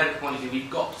forward from the medical point of view, we've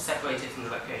got to separate it from the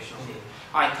recreational view.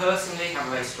 I personally have a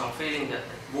very strong feeling that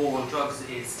the war on drugs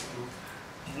is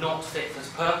not fit for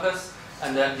purpose,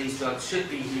 and that these drugs should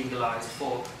be legalised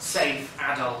for safe,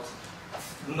 adult,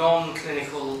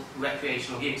 non-clinical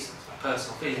recreational use. That's my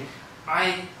personal feeling.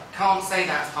 I can't say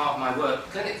that as part of my work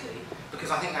clinically, because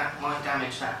I think that might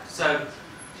damage that. So,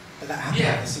 but that happened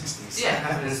in the 60s. Yeah, it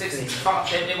happened in the 60s.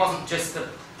 But it wasn't just the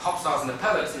pop stars and the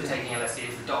poets who were taking LSD, it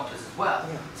was the doctors as well.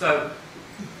 Yeah. So,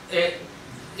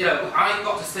 I've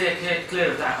got to steer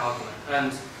clear of that argument.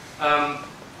 And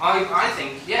I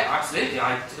think, yeah, absolutely,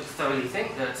 I thoroughly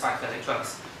think that psychedelic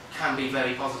drugs can be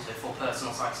very positive for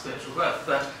personal psychospiritual growth.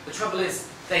 But the trouble is,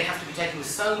 they have to be taken with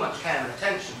so much care and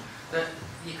attention that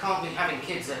you can't be having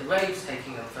kids at raves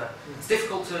taking them for... It's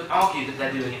difficult to argue that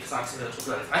they're doing it for psychospiritual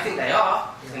growth. I think they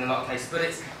are, in a lot of cases, but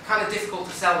it's kind of difficult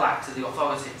to sell that to the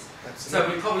authorities. Absolutely. So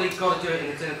we've probably got to do it in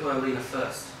the clinical arena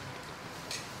first.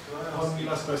 Can I ask you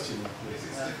last question, please?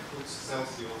 It's difficult to sell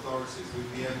to the authorities. With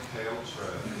the MK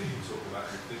Ultra that you talked about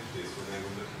in the 50s when they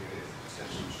were looking at it as a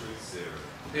potential truth serum.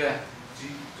 Yeah. Do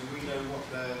we know what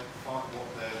their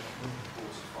reported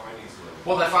findings were?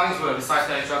 What their findings were with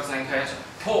psychedelic drugs and MK Ultra?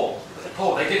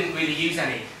 Poor. They didn't really use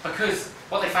any, because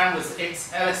what they found was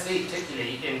it's LSD,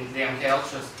 particularly in the MK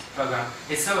Ultra program,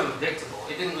 is so unpredictable.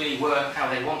 It didn't really work how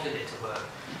they wanted it to work.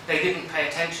 They didn't pay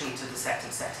attention to the set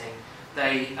and setting.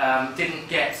 They didn't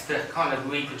get the kind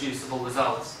of reproducible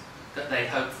results that they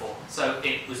hoped for. So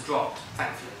it was dropped,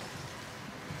 thankfully.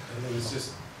 And there was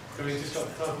just... Can we just got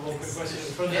time for one quick question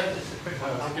in front? Yeah, just a quick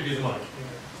one. I'll give you the mic.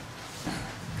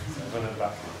 So run at the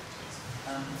back.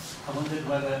 I wondered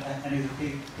whether any of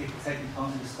the people taking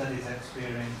part in the studies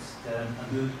experienced a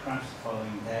mood crash the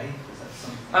following day. Was that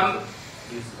something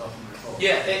users often report?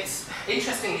 Yeah, it's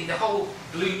interestingly the whole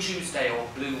Blue Tuesday or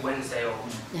Blue Wednesday or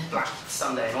Black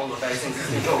Sunday and all of those things that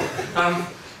we call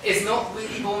is not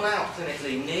really borne out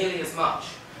clinically nearly as much,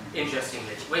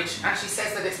 interestingly, which actually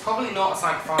says that it's probably not a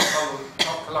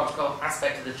psychological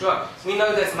aspect of the drug. We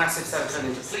know there's massive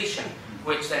serotonin depletion,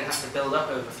 which then has to build up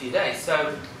over a few days.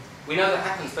 So we know that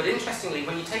happens, but interestingly,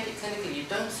 when you take it clinically, you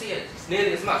don't see it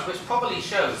nearly as much, which probably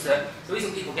shows that the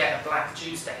reason people get a Black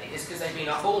Tuesday is because they've been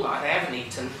up all night, they haven't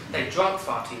eaten, they've drunk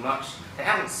far too much, they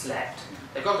haven't slept,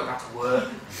 they've got to go back to work,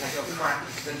 they've got crap.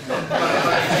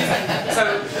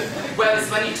 So, whereas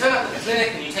when you turn up at the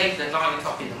clinic and you take it at 9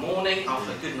 o'clock in the morning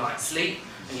after a good night's sleep,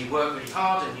 and you work really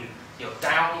hard and you're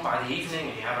down by the evening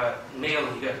and you have a meal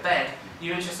and you go to bed,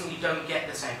 you interestingly don't get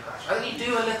the same crash. I think you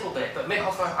do a little bit, but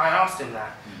Mithoff, I asked him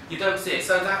that. You don't see it.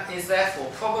 So that is therefore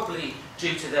probably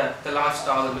due to the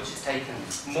lifestyle in which it's taken,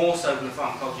 more so than the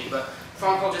pharmacology. But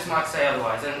pharmacologists might say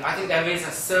otherwise. And I think there is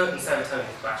a certain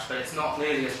serotonin crash, but it's not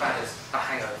nearly as bad as a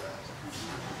hangover.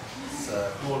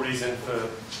 So more reason for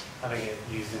having it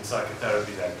used in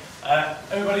psychotherapy then.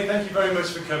 Everybody, thank you very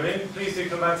much for coming. Please do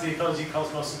come back to the Ecology,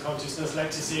 Cosmos and Consciousness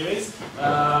lecture series.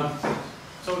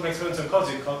 Talk next month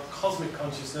on cosmic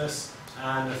consciousness,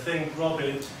 and I think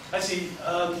Robin, actually,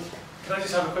 can I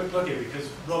just have a quick plug here, because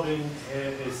Robin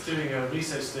is doing a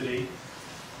research study,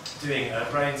 doing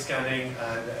brain scanning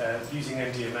and using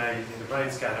MDMA in the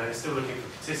brain scanner, and is still looking for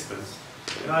participants.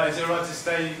 Is it alright to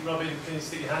stay, Robin? Can you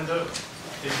stick your hand up?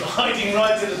 He's hiding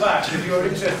right at the back. If you're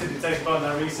interested in taking part in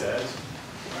that research,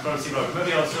 probably see Robin.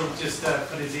 Maybe I'll just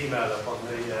put his email up on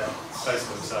the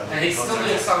Facebook side. And he's still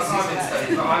doing some science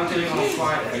study, but I'm doing on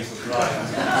Friday. Right.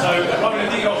 So, Robin, I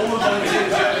think you got all of them in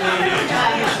Germany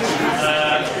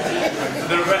for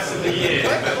the rest of the year.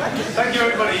 Thank you,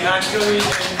 everybody, and join